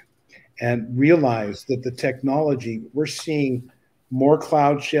react, and realize that the technology, we're seeing more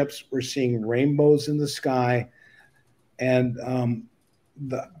cloud ships. We're seeing rainbows in the sky. And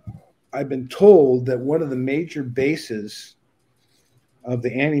I've been told that one of the major bases of the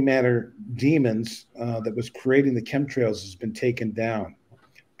antimatter demons that was creating the chemtrails has been taken down.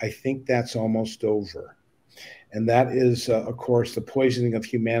 I think that's almost over. And that is, of course, the poisoning of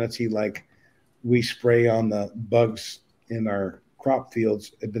humanity, like we spray on the bugs in our crop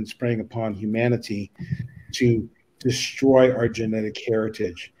fields, have been spraying upon humanity to destroy our genetic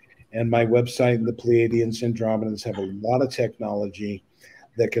heritage. And my website and the Pleiadeans and Andromedans have a lot of technology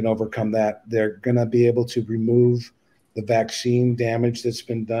that can overcome that. They're going to be able to remove the vaccine damage that's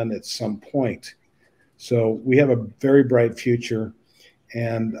been done at some point. So we have a very bright future.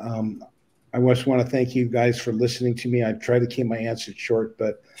 And I just want to thank you guys for listening to me. I try to keep my answers short,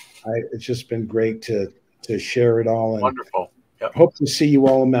 but it's just been great to share it all. And wonderful. Yep. Hope to see you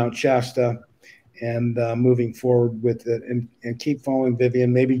all in Mount Shasta and moving forward with it, and keep following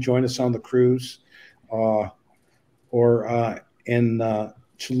Vivian. Maybe join us on the cruise or in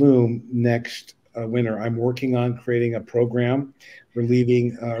Tulum next winter. I'm working on creating a program. We're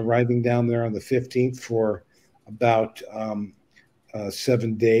arriving down there on the 15th for about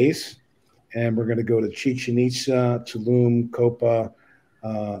 7 days. And we're going to go to Chichen Itza, Tulum, Copa,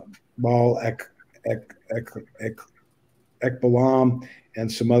 Bal, Ekbalam,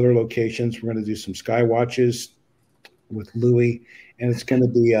 and some other locations. We're going to do some sky watches with Louis, and it's going to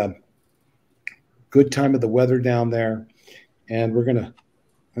be a good time of the weather down there. And we're going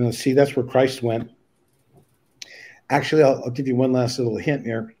to see, that's where Christ went. Actually, I'll give you one last little hint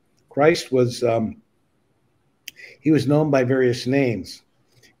here. Christ was, he was known by various names,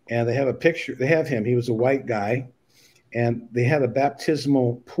 and they have a picture. They have him. He was a white guy, and they had a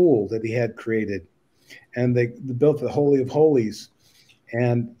baptismal pool that he had created, and they built the Holy of Holies.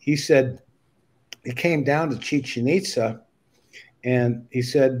 And he said, he came down to Chichen Itza, and he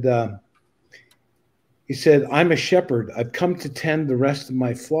said, I'm a shepherd. I've come to tend the rest of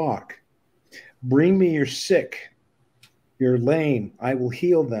my flock. Bring me your sick, your lame. I will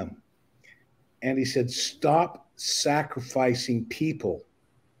heal them. And he said, stop sacrificing people.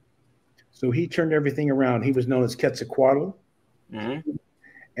 So he turned everything around. He was known as Quetzalcoatl,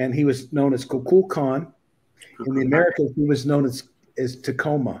 and he was known as Kukulkan. In the Americas, he was known as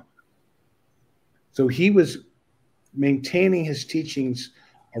Tacoma. So he was maintaining his teachings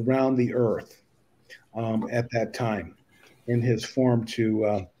around the earth at that time in his form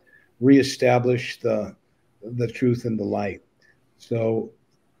to reestablish the truth and the light. So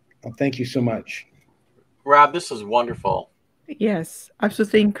thank you so much. Rob, this is wonderful. Yes,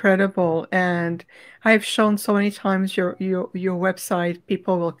 absolutely incredible. And I've shown so many times your website.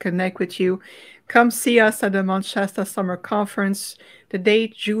 People will connect with you. Come see us at the Mount Shasta Summer Conference. The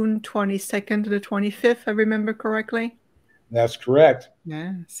date, June 22nd to the 25th, I remember correctly. That's correct.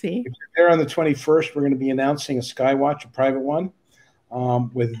 Yeah, see? If you're there on the 21st, we're going to be announcing a Skywatch, a private one,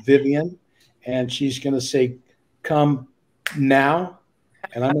 with Vivian. And she's going to say, come now.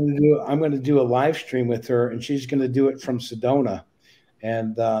 And I'm going to do a live stream with her, and she's going to do it from Sedona.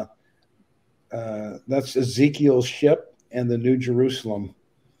 And that's Ezekiel's ship and the New Jerusalem.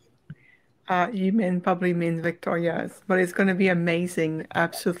 You probably mean Victoria's, but it's going to be amazing.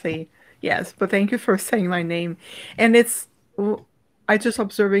 Absolutely. Yes. But thank you for saying my name. And I just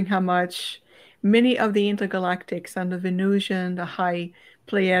observing how much many of the intergalactics and the Venusian, the high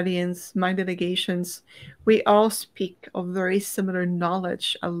Pleiadeans, my delegations, we all speak of very similar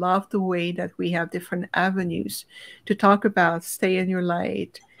knowledge. I love the way that we have different avenues to talk about stay in your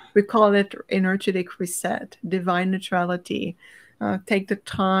light. We call it energetic reset, divine neutrality. Take the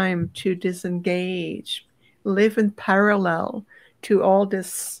time to disengage, live in parallel to all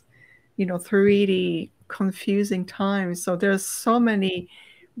this, 3D confusing times. So there's so many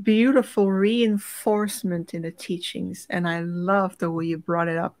beautiful reinforcement in the teachings, and I love the way you brought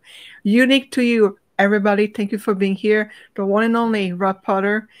it up. Unique to you, everybody. Thank you for being here. The one and only Rob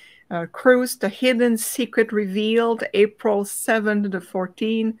Potter. Cruise, The Hidden Secret Revealed, April 7th to the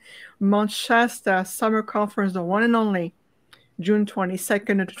 14th. Mount Shasta Summer Conference, the one and only, June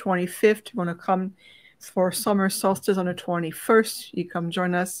 22nd to the 25th. You want to come for summer solstice on the 21st, you come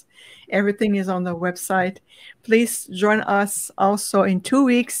join us. Everything is on the website. Please join us also in 2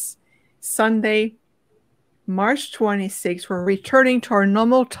 weeks, Sunday, March 26th. We're returning to our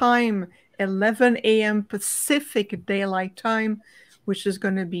normal time, 11 a.m. Pacific Daylight Time, which is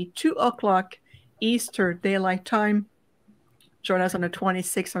going to be 2 o'clock Eastern Daylight Time. Join us on the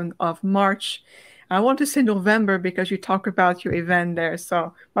 26th of March. I want to say November because you talk about your event there.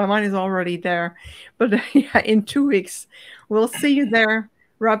 So my mind is already there. But yeah, in 2 weeks, we'll see you there.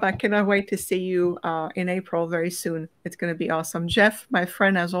 Rob, I cannot wait to see you in April very soon. It's going to be awesome. Jeff, my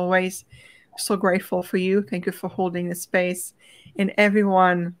friend, as always, so grateful for you. Thank you for holding the space. And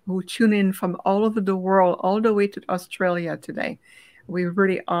everyone who tune in from all over the world, all the way to Australia today. We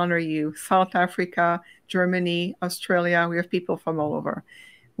really honor you. South Africa, Germany, Australia. We have people from all over.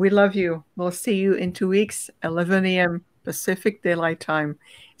 We love you. We'll see you in 2 weeks, 11 a.m. Pacific Daylight Time.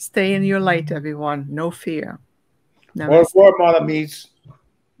 Stay in your light, everyone. No fear. Au revoir, mon amis.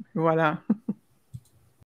 Voilà.